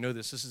 You already know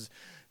this.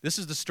 This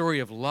is the story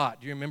of Lot.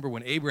 Do you remember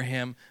when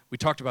Abraham, we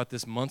talked about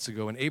this months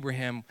ago, when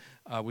Abraham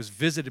was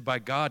visited by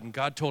God, and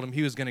God told him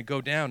he was going to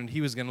go down and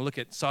he was going to look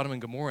at Sodom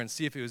and Gomorrah and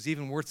see if it was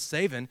even worth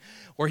saving,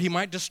 or he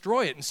might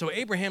destroy it. And so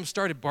Abraham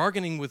started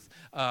bargaining with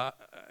God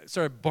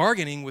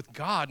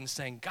and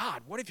saying,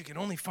 God, what if you can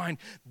only find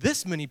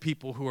this many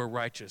people who are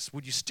righteous?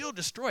 Would you still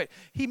destroy it?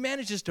 He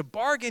manages to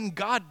bargain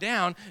God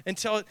down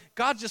until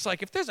God's just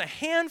like, if there's a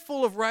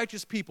handful of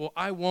righteous people,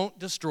 I won't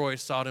destroy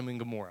Sodom and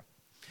Gomorrah.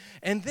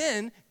 And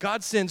then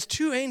God sends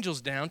 2 angels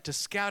down to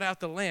scout out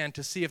the land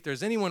to see if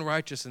there's anyone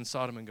righteous in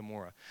Sodom and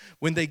Gomorrah.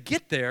 When they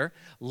get there,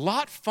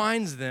 Lot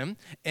finds them,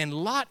 and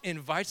Lot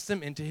invites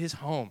them into his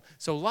home.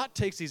 So Lot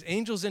takes these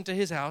angels into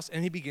his house,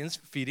 and he begins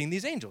feeding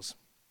these angels.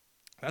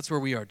 That's where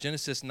we are.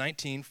 Genesis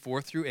 19,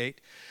 4 through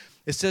 8.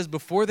 It says,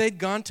 before they'd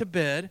gone to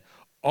bed,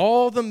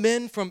 all the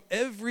men from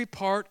every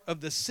part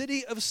of the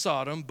city of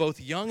Sodom, both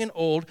young and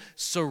old,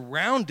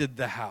 surrounded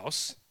the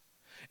house,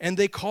 and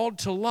they called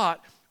to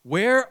Lot,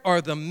 where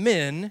are the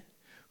men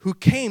who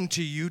came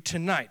to you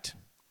tonight?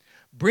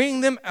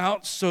 Bring them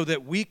out so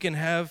that we can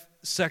have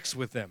sex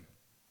with them.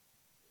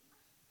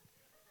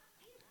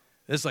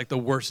 This is like the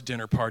worst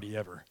dinner party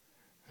ever.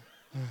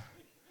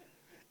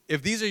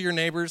 If these are your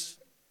neighbors,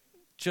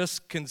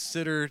 just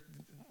consider,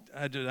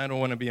 I don't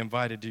want to be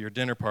invited to your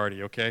dinner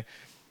party, okay?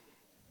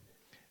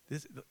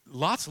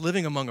 Lot's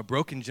living among a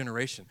broken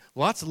generation.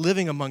 Lot's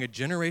living among a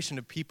generation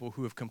of people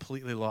who have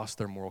completely lost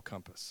their moral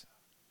compass.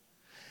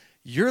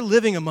 You're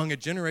living among a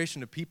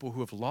generation of people who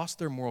have lost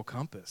their moral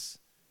compass.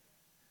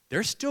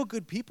 There's still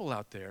good people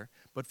out there,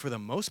 but for the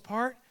most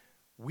part,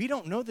 we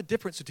don't know the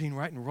difference between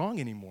right and wrong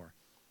anymore.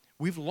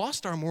 We've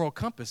lost our moral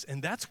compass,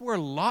 and that's where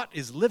Lot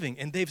is living.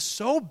 And they've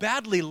so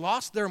badly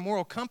lost their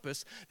moral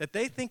compass that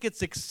they think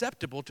it's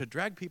acceptable to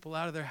drag people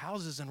out of their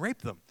houses and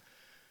rape them.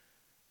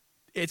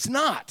 It's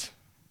not.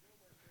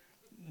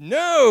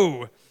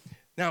 No.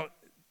 Now,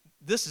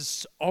 this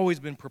has always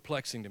been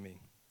perplexing to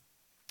me.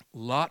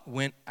 Lot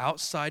went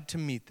outside to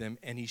meet them,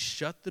 and he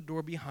shut the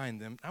door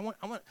behind them. I want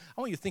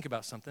you to think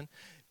about something.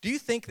 Do you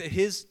think that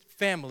his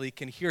family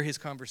can hear his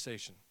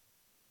conversation?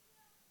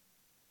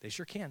 They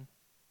sure can.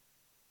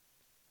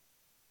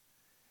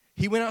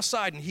 He went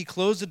outside and he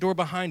closed the door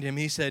behind him.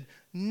 He said,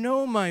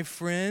 no, my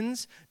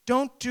friends,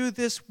 don't do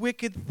this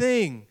wicked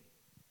thing.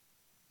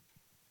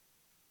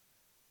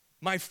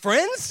 My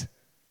friends?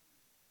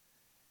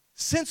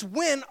 Since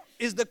when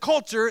is the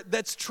culture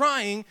that's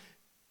trying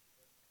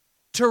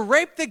to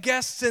rape the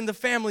guests in the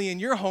family in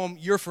your home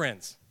your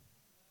friends?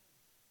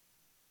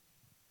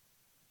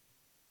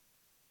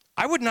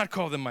 I would not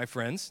call them my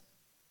friends.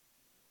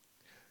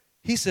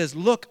 He says,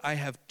 look, I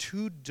have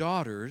 2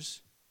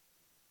 daughters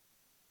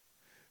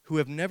who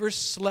have never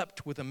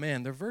slept with a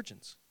man. They're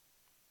virgins.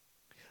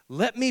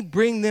 Let me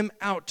bring them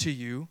out to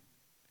you,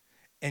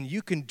 and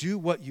you can do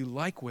what you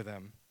like with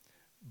them.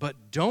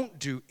 But don't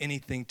do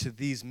anything to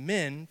these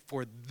men,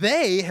 for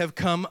they have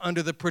come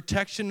under the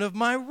protection of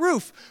my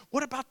roof.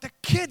 What about the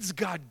kids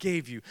God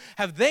gave you?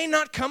 Have they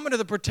not come under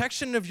the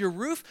protection of your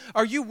roof?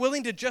 Are you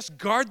willing to just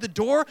guard the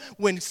door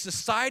when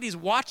society's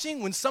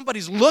watching, when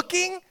somebody's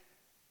looking,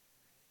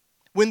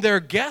 when there are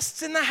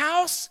guests in the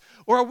house?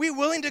 Or are we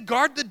willing to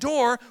guard the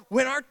door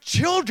when our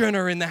children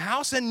are in the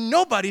house and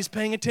nobody's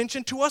paying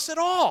attention to us at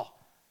all?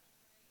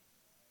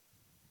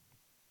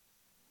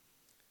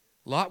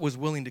 Lot was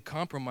willing to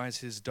compromise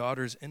his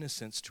daughter's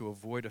innocence to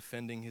avoid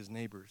offending his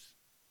neighbors.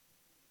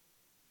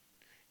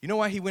 You know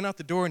why he went out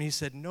the door and he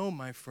said, no,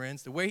 my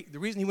friends? The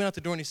reason he went out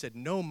the door and he said,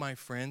 no, my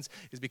friends,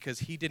 is because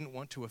he didn't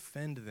want to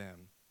offend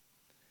them.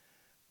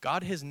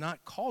 God has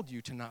not called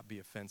you to not be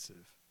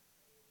offensive.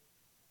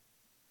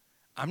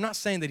 I'm not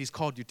saying that he's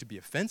called you to be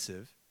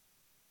offensive.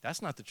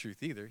 That's not the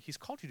truth either. He's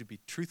called you to be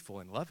truthful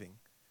and loving.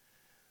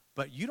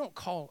 But you don't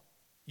call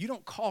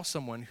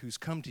someone who's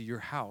come to your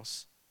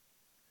house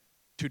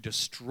to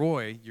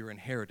destroy your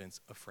inheritance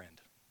a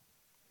friend.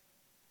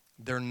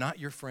 They're not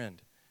your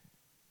friend.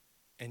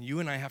 And you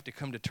and I have to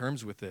come to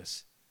terms with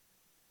this.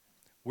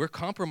 We're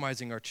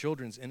compromising our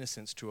children's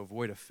innocence to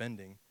avoid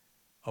offending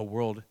a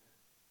world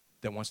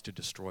that wants to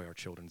destroy our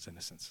children's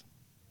innocence.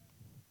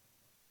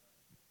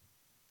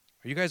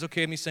 Are you guys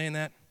okay with me saying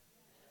that?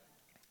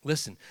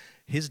 Listen,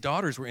 his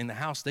daughters were in the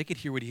house. They could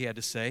hear what he had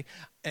to say.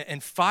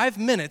 And 5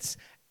 minutes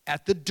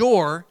at the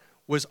door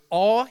was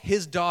all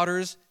his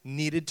daughters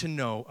needed to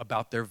know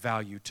about their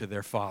value to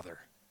their father.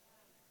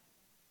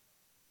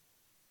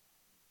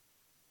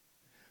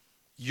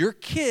 Your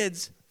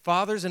kids,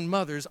 fathers and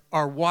mothers,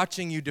 are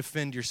watching you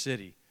defend your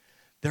city.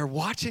 They're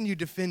watching you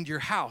defend your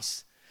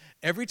house.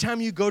 Every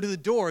time you go to the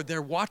door,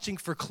 they're watching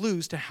for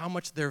clues to how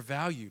much they're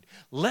valued.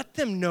 Let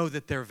them know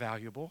that they're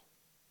valuable.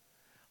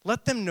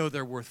 Let them know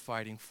they're worth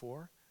fighting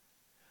for.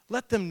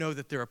 Let them know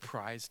that they're a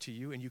prize to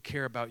you and you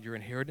care about your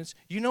inheritance.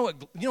 You know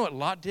what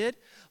Lot did?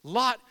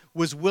 Lot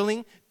was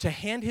willing to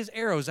hand his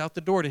arrows out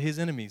the door to his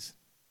enemies.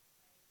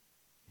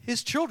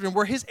 His children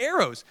were his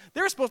arrows.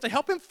 They were supposed to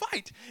help him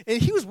fight.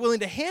 And he was willing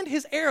to hand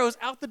his arrows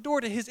out the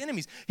door to his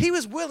enemies. He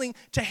was willing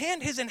to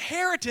hand his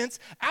inheritance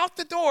out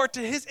the door to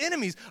his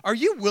enemies. Are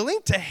you willing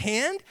to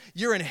hand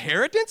your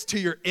inheritance to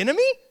your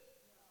enemy?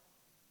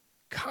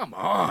 Come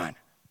on.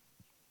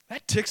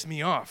 That ticks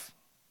me off.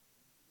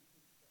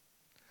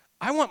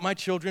 I want my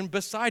children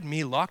beside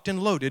me locked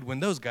and loaded when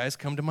those guys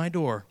come to my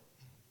door.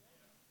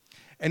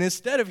 And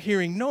instead of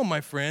hearing, no, my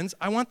friends,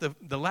 I want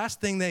the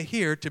last thing they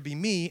hear to be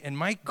me and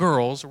my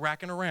girls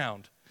racking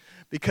around.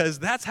 Because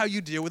that's how you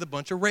deal with a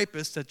bunch of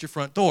rapists at your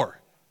front door.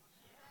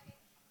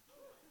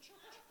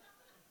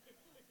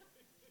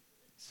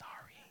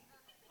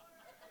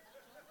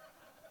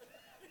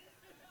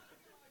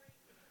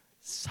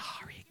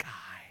 Sorry,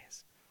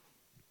 guys.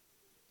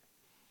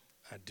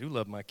 I do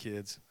love my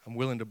kids. I'm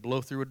willing to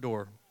blow through a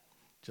door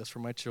just for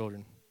my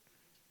children.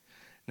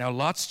 Now,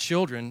 Lot's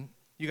children,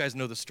 You guys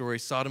know the story.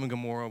 Sodom and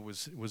Gomorrah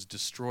was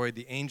destroyed.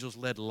 The angels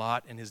led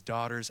Lot and his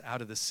daughters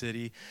out of the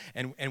city.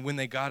 And when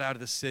they got out of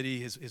the city,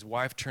 his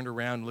wife turned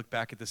around and looked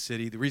back at the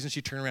city. The reason she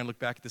turned around and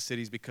looked back at the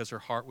city is because her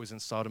heart was in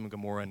Sodom and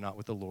Gomorrah and not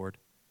with the Lord.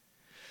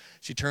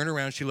 She turned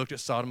around, she looked at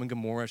Sodom and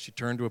Gomorrah, she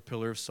turned to a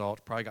pillar of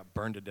salt, probably got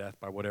burned to death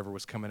by whatever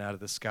was coming out of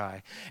the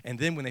sky. And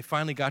then when they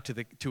finally got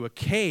to a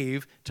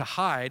cave to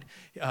hide,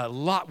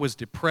 Lot was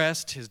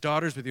depressed. His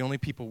daughters were the only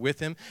people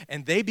with him.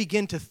 And they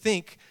begin to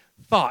think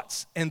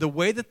thoughts. And the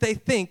way that they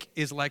think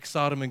is like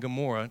Sodom and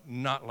Gomorrah,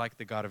 not like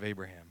the God of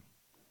Abraham.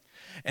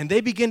 And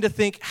they begin to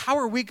think, how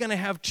are we going to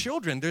have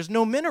children? There's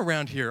no men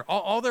around here.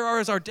 All there are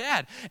is our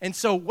dad. And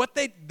so what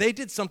they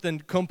did something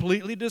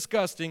completely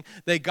disgusting.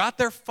 They got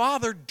their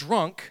father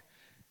drunk,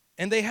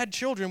 and they had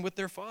children with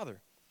their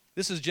father.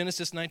 This is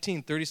Genesis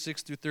 19,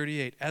 36 through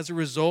 38. As a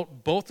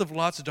result, both of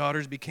Lot's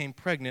daughters became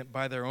pregnant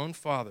by their own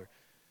father.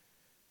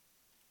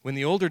 When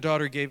the older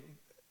daughter gave...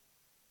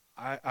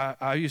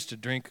 I used to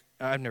drink.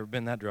 I've never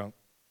been that drunk.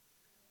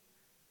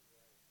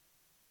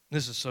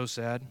 This is so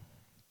sad.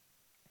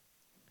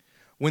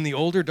 When the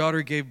older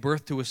daughter gave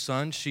birth to a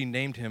son, she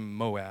named him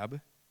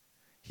Moab.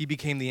 He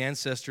became the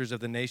ancestors of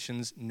the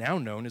nations now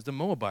known as the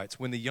Moabites.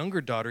 When the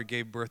younger daughter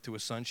gave birth to a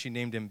son, she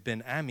named him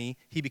Ben-Ami.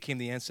 He became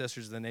the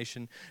ancestors of the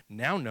nation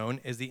now known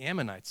as the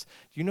Ammonites.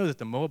 Do you know that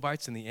the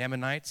Moabites and the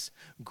Ammonites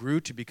grew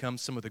to become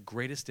some of the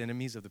greatest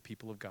enemies of the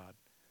people of God?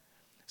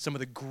 Some of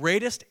the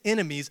greatest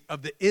enemies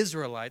of the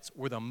Israelites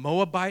were the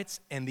Moabites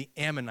and the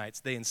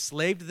Ammonites. They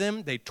enslaved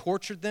them, they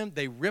tortured them,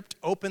 they ripped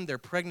open their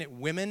pregnant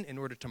women in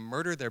order to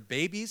murder their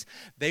babies.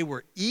 They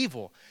were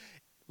evil.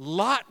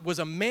 Lot was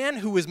a man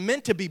who was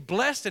meant to be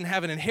blessed and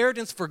have an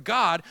inheritance for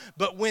God,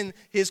 but when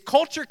his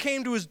culture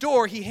came to his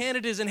door, he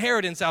handed his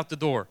inheritance out the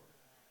door.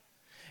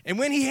 And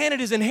when he handed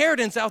his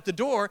inheritance out the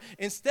door,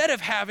 instead of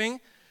having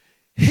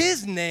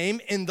his name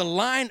in the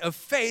line of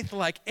faith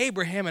like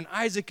Abraham and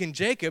Isaac and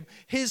Jacob,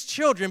 his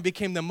children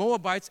became the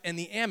Moabites and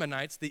the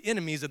Ammonites, the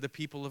enemies of the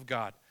people of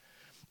God.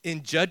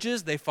 In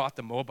Judges, they fought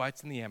the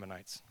Moabites and the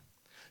Ammonites.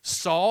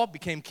 Saul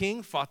became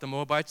king, fought the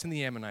Moabites and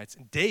the Ammonites.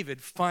 David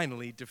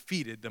finally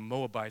defeated the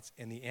Moabites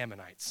and the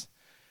Ammonites.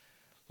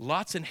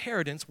 Lot's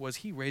inheritance was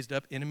he raised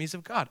up enemies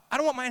of God. I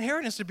don't want my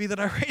inheritance to be that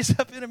I raise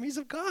up enemies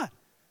of God.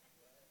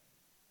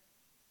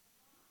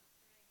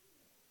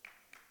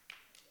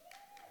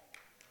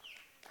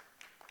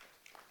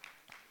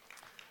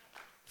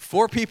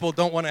 Four people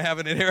don't want to have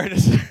an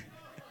inheritance.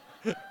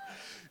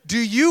 Do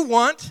you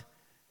want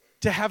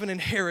to have an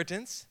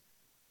inheritance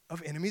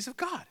of enemies of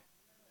God?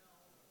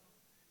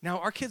 Now,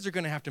 our kids are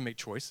going to have to make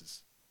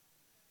choices,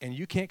 and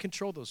you can't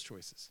control those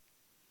choices.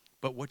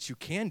 But what you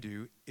can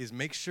do is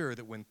make sure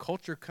that when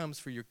culture comes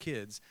for your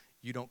kids,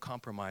 you don't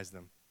compromise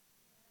them.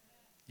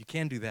 You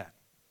can do that.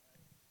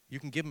 You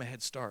can give them a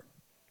head start.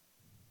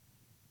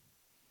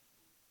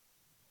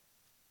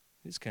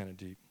 It's kind of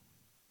deep.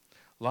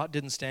 Lot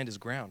didn't stand his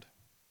ground.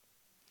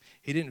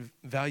 He didn't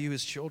value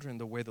his children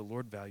the way the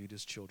Lord valued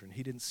his children.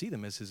 He didn't see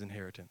them as his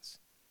inheritance.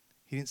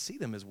 He didn't see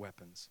them as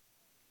weapons.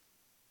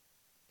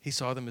 He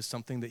saw them as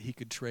something that he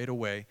could trade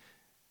away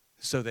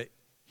so that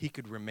he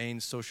could remain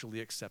socially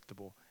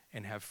acceptable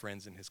and have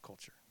friends in his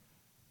culture.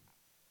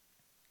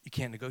 You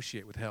can't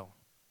negotiate with hell.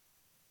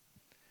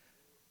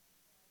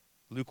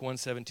 Luke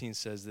 1:17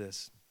 says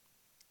this.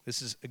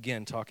 This is,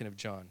 again, talking of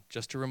John.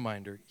 Just a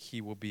reminder,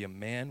 he will be a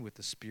man with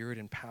the spirit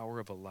and power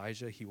of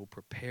Elijah. He will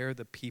prepare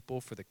the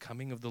people for the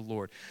coming of the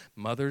Lord.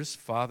 Mothers,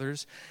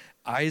 fathers,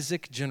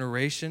 Isaac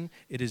generation,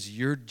 it is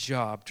your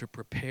job to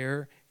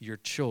prepare your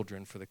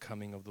children for the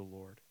coming of the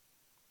Lord.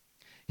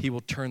 He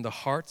will turn the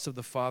hearts of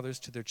the fathers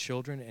to their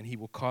children, and he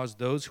will cause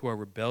those who are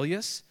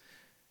rebellious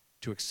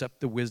to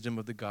accept the wisdom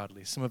of the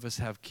godly. Some of us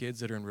have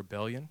kids that are in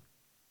rebellion.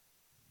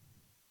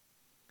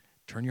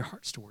 Turn your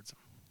hearts towards them.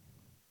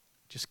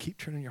 Just keep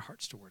turning your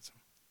hearts towards him.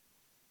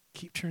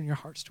 Keep turning your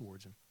hearts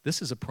towards him.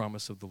 This is a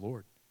promise of the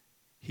Lord.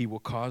 He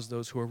will cause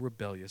those who are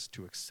rebellious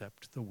to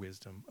accept the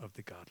wisdom of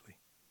the godly.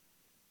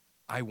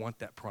 I want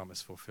that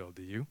promise fulfilled.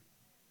 Do you?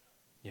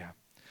 Yeah.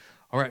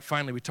 All right,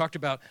 finally, we talked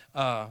about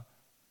the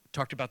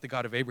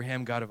God of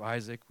Abraham, God of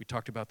Isaac. We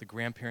talked about the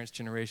grandparents'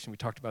 generation. We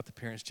talked about the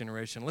parents'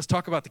 generation. Let's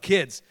talk about the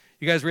kids.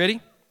 You guys ready?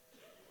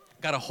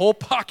 Got a whole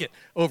pocket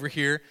over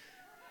here.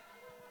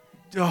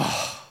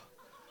 Oh.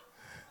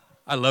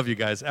 I love you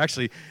guys.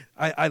 Actually,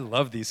 I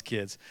love these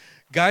kids.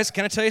 Guys,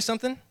 can I tell you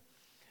something?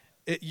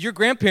 Your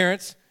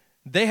grandparents,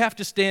 they have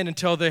to stand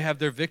until they have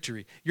their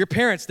victory. Your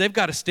parents, they've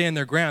got to stand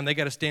their ground. They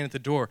got to stand at the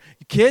door.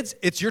 Kids,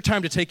 it's your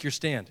time to take your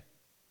stand.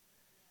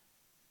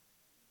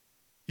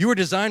 You were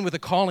designed with a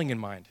calling in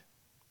mind.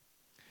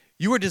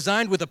 You were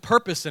designed with a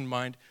purpose in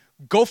mind.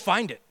 Go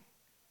find it.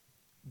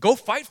 Go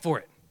fight for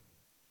it.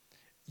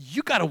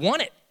 You got to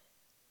want it.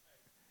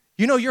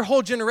 You know, your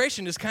whole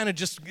generation is kind of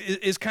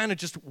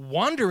just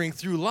wandering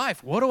through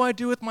life. What do I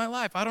do with my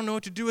life? I don't know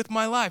what to do with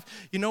my life.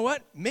 You know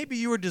what? Maybe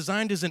you were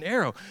designed as an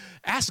arrow.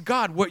 Ask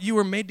God what you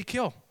were made to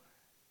kill.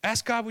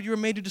 Ask God what you were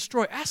made to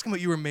destroy. Ask him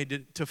what you were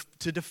made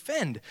to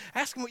defend.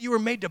 Ask him what you were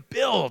made to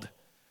build.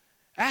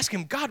 Ask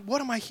him, God,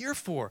 what am I here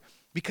for?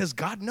 Because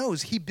God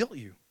knows he built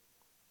you.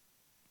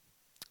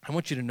 I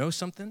want you to know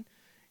something.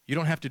 You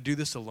don't have to do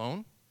this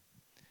alone.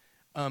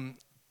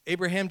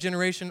 Abraham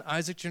generation,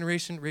 Isaac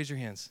generation, raise your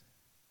hands.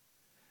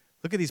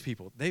 Look at these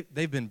people.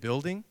 They've been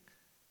building.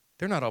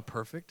 They're not all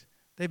perfect.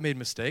 They've made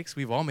mistakes.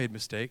 We've all made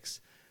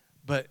mistakes.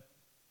 But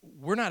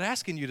we're not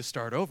asking you to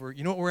start over.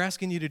 You know what we're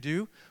asking you to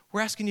do?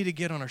 We're asking you to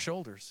get on our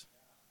shoulders.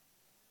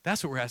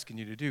 That's what we're asking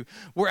you to do.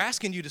 We're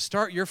asking you to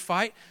start your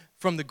fight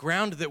from the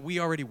ground that we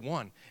already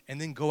won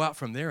and then go out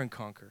from there and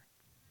conquer.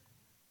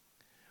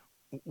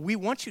 We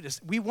want you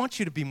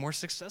to be more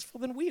successful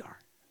than we are.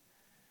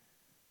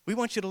 We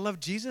want you to love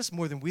Jesus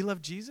more than we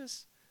love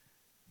Jesus.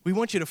 We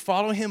want you to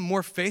follow him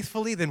more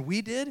faithfully than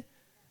we did.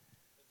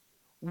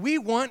 We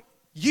want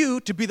you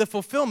to be the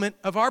fulfillment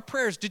of our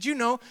prayers. Did you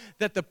know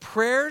that the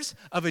prayers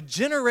of a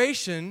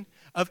generation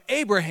of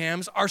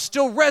Abrahams are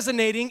still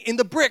resonating in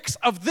the bricks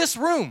of this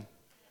room?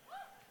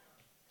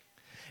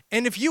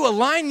 And if you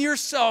align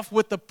yourself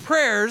with the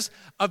prayers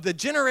of the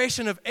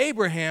generation of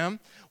Abraham,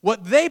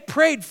 what they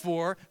prayed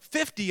for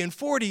 50 and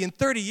 40 and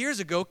 30 years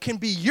ago can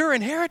be your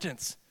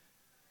inheritance.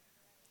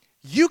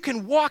 You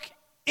can walk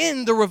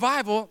in the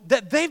revival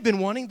that they've been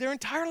wanting their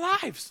entire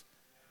lives.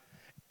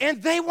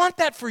 And they want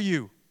that for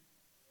you.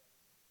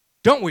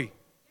 Don't we?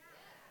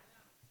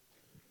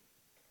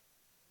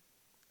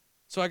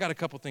 So I got a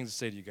couple things to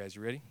say to you guys.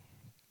 You ready?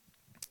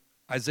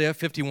 Isaiah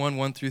 51,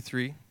 1 through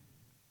 3.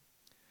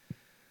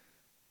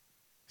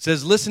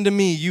 Says, listen to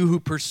me, you who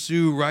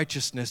pursue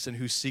righteousness and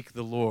who seek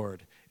the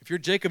Lord. If you're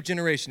Jacob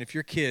generation, if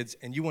you're kids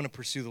and you want to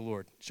pursue the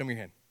Lord, show me your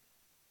hand.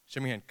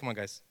 Show me your hand. Come on,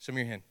 guys. Show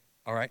me your hand.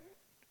 All right?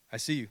 I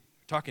see you.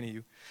 I'm talking to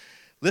you.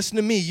 Listen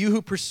to me, you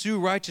who pursue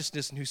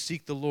righteousness and who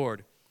seek the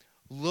Lord.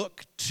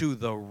 Look to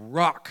the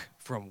rock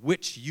from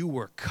which you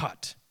were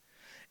cut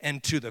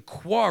and to the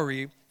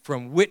quarry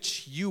from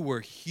which you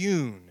were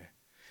hewn.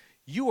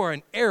 You are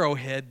an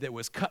arrowhead that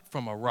was cut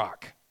from a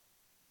rock.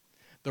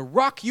 The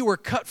rock you were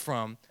cut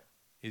from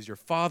is your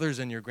fathers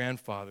and your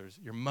grandfathers,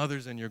 your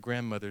mothers and your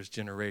grandmothers'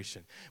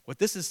 generation. What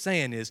this is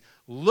saying is,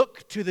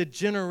 look to the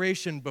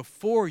generation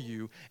before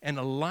you and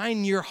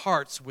align your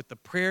hearts with the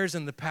prayers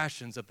and the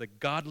passions of the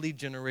godly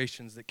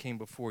generations that came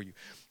before you.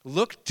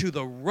 Look to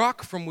the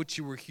rock from which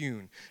you were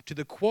hewn, to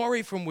the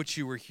quarry from which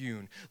you were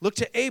hewn. Look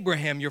to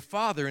Abraham, your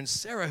father, and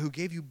Sarah, who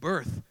gave you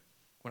birth.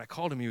 When I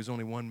called him, he was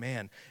only one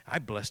man. I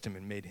blessed him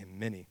and made him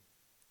many.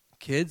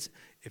 Kids,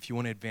 if you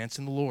want to advance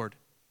in the Lord,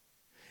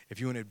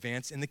 if you want to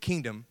advance in the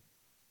kingdom,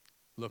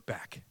 look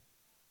back.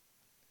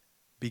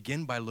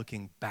 Begin by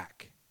looking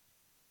back.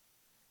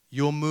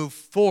 You'll move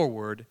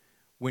forward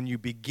when you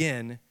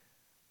begin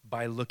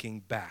by looking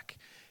back.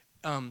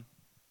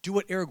 Do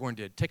what Aragorn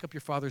did. Take up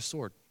your father's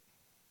sword.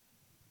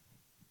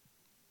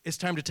 It's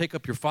time to take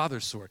up your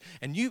father's sword.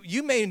 And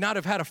you may not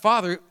have had a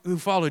father who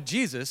followed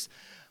Jesus.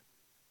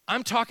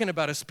 I'm talking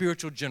about a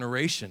spiritual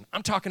generation.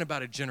 I'm talking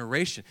about a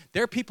generation.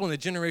 There are people in the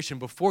generation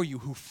before you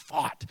who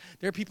fought.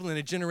 There are people in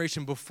the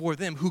generation before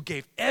them who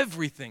gave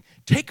everything.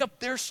 Take up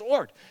their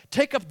sword.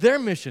 Take up their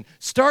mission.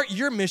 Start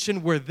your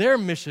mission where their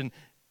mission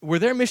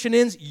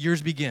ends,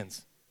 yours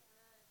begins.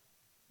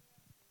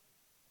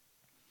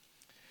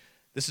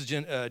 This is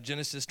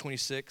Genesis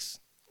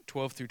 26,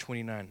 12 through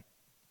 29.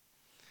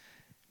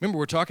 Remember,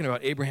 we're talking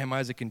about Abraham,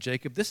 Isaac, and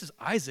Jacob. This is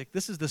Isaac.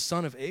 This is the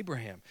son of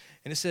Abraham.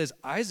 And it says,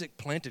 Isaac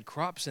planted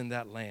crops in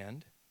that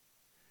land.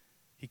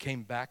 He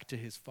came back to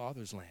his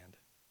father's land.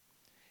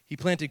 He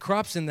planted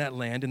crops in that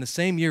land. In the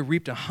same year,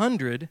 reaped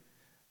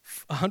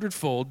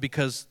 100-fold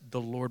because the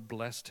Lord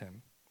blessed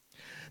him.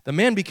 The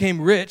man became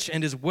rich,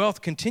 and his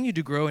wealth continued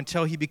to grow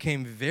until he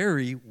became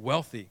very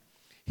wealthy.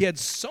 He had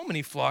so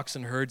many flocks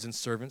and herds and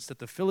servants that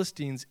the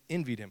Philistines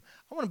envied him.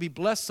 I want to be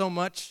blessed so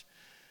much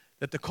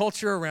that the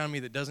culture around me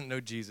that doesn't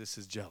know Jesus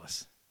is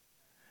jealous.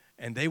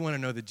 And they want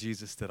to know the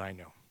Jesus that I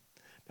know.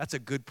 That's a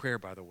good prayer,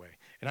 by the way.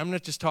 And I'm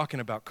not just talking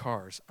about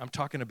cars. I'm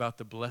talking about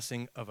the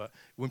blessing of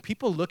when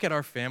people look at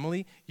our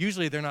family,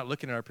 usually they're not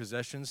looking at our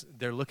possessions.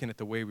 They're looking at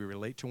the way we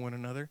relate to one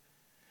another.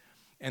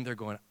 And they're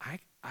going,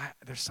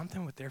 there's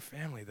something with their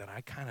family that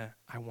I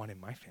want in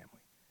my family.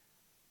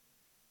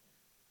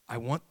 I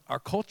want our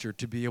culture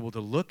to be able to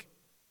look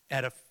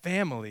at a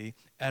family,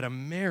 at a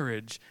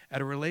marriage, at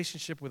a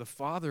relationship with a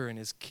father and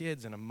his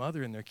kids and a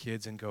mother and their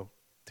kids and go,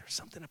 there's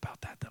something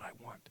about that I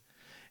want.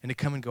 And to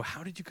come and go,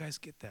 how did you guys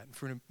get that? And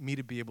for me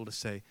to be able to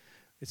say,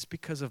 it's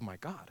because of my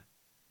God.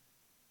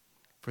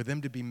 For them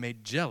to be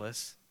made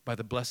jealous by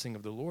the blessing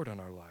of the Lord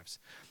on our lives.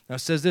 Now it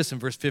says this in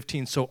verse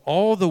 15, so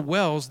all the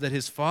wells that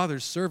his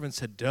father's servants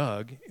had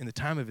dug in the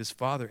time of his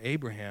father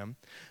Abraham,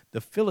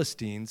 the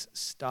Philistines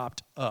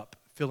stopped up,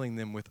 filling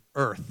them with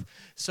earth.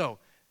 So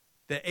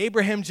the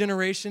Abraham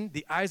generation,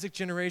 the Isaac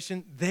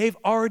generation, they've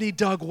already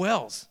dug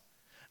wells.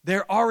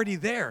 They're already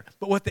there.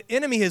 But what the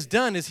enemy has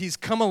done is he's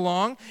come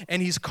along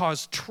and he's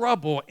caused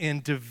trouble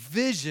and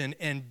division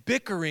and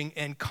bickering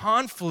and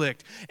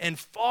conflict and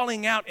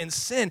falling out and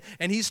sin.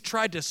 And he's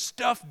tried to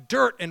stuff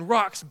dirt and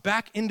rocks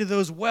back into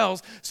those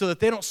wells so that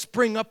they don't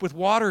spring up with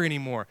water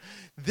anymore.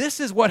 This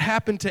is what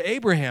happened to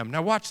Abraham.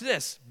 Now watch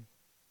this.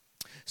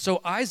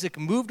 So Isaac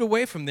moved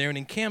away from there and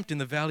encamped in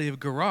the valley of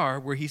Gerar,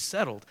 where he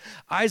settled.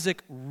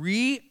 Isaac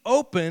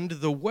reopened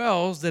the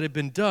wells that had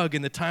been dug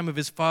in the time of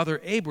his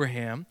father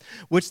Abraham,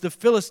 which the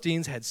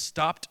Philistines had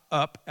stopped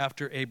up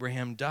after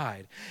Abraham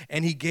died.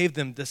 And he gave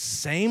them the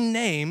same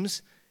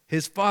names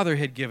his father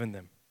had given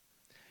them.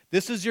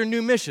 This is your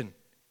new mission,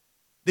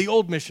 the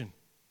old mission.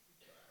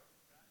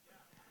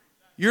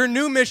 Your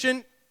new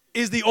mission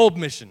is the old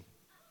mission.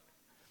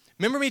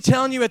 Remember me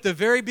telling you at the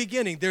very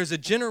beginning, there's a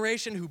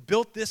generation who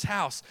built this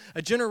house,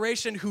 a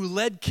generation who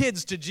led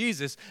kids to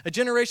Jesus, a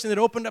generation that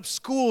opened up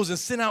schools and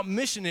sent out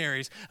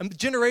missionaries, a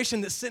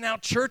generation that sent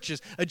out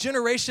churches, a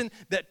generation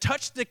that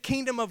touched the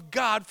kingdom of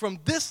God from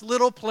this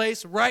little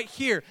place right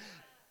here.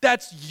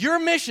 That's your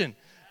mission.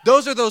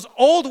 Those are those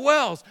old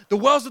wells, the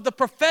wells of the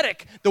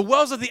prophetic, the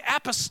wells of the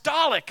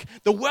apostolic,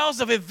 the wells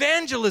of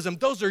evangelism.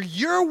 Those are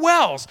your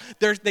wells.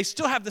 They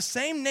still have the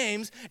same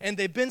names, and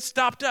they've been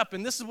stopped up.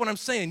 And this is what I'm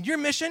saying. Your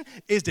mission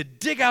is to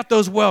dig out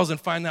those wells and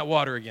find that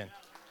water again.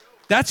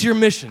 That's your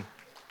mission.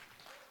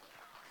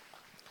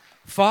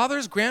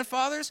 Fathers,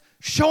 grandfathers,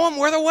 show them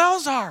where the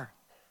wells are.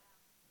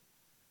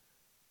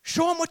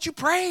 Show them what you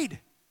prayed.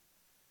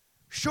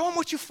 Show them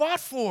what you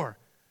fought for.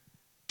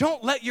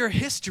 Don't let your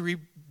history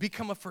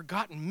become a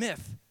forgotten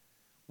myth.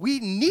 We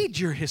need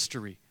your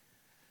history.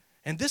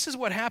 And this is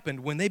what happened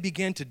when they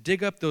began to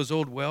dig up those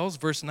old wells.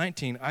 Verse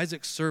 19,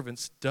 Isaac's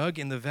servants dug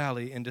in the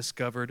valley and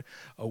discovered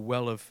a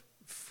well of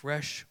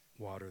fresh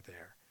water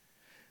there.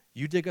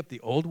 You dig up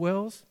the old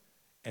wells,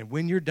 and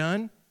when you're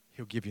done,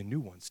 he'll give you new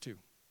ones too.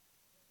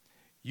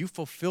 You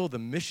fulfill the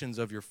missions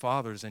of your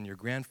fathers and your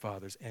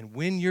grandfathers, and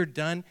when you're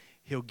done,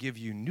 he'll give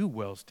you new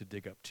wells to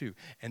dig up too.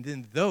 And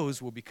then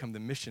those will become the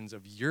missions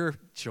of your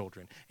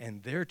children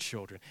and their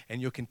children,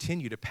 and you'll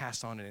continue to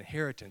pass on an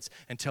inheritance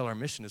until our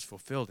mission is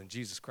fulfilled and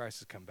Jesus Christ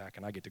has come back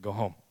and I get to go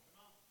home.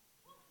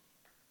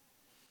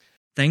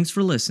 Thanks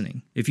for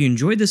listening. If you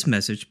enjoyed this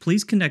message,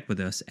 please connect with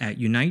us at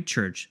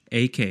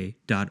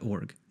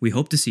unitechurchak.org. We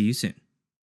hope to see you soon.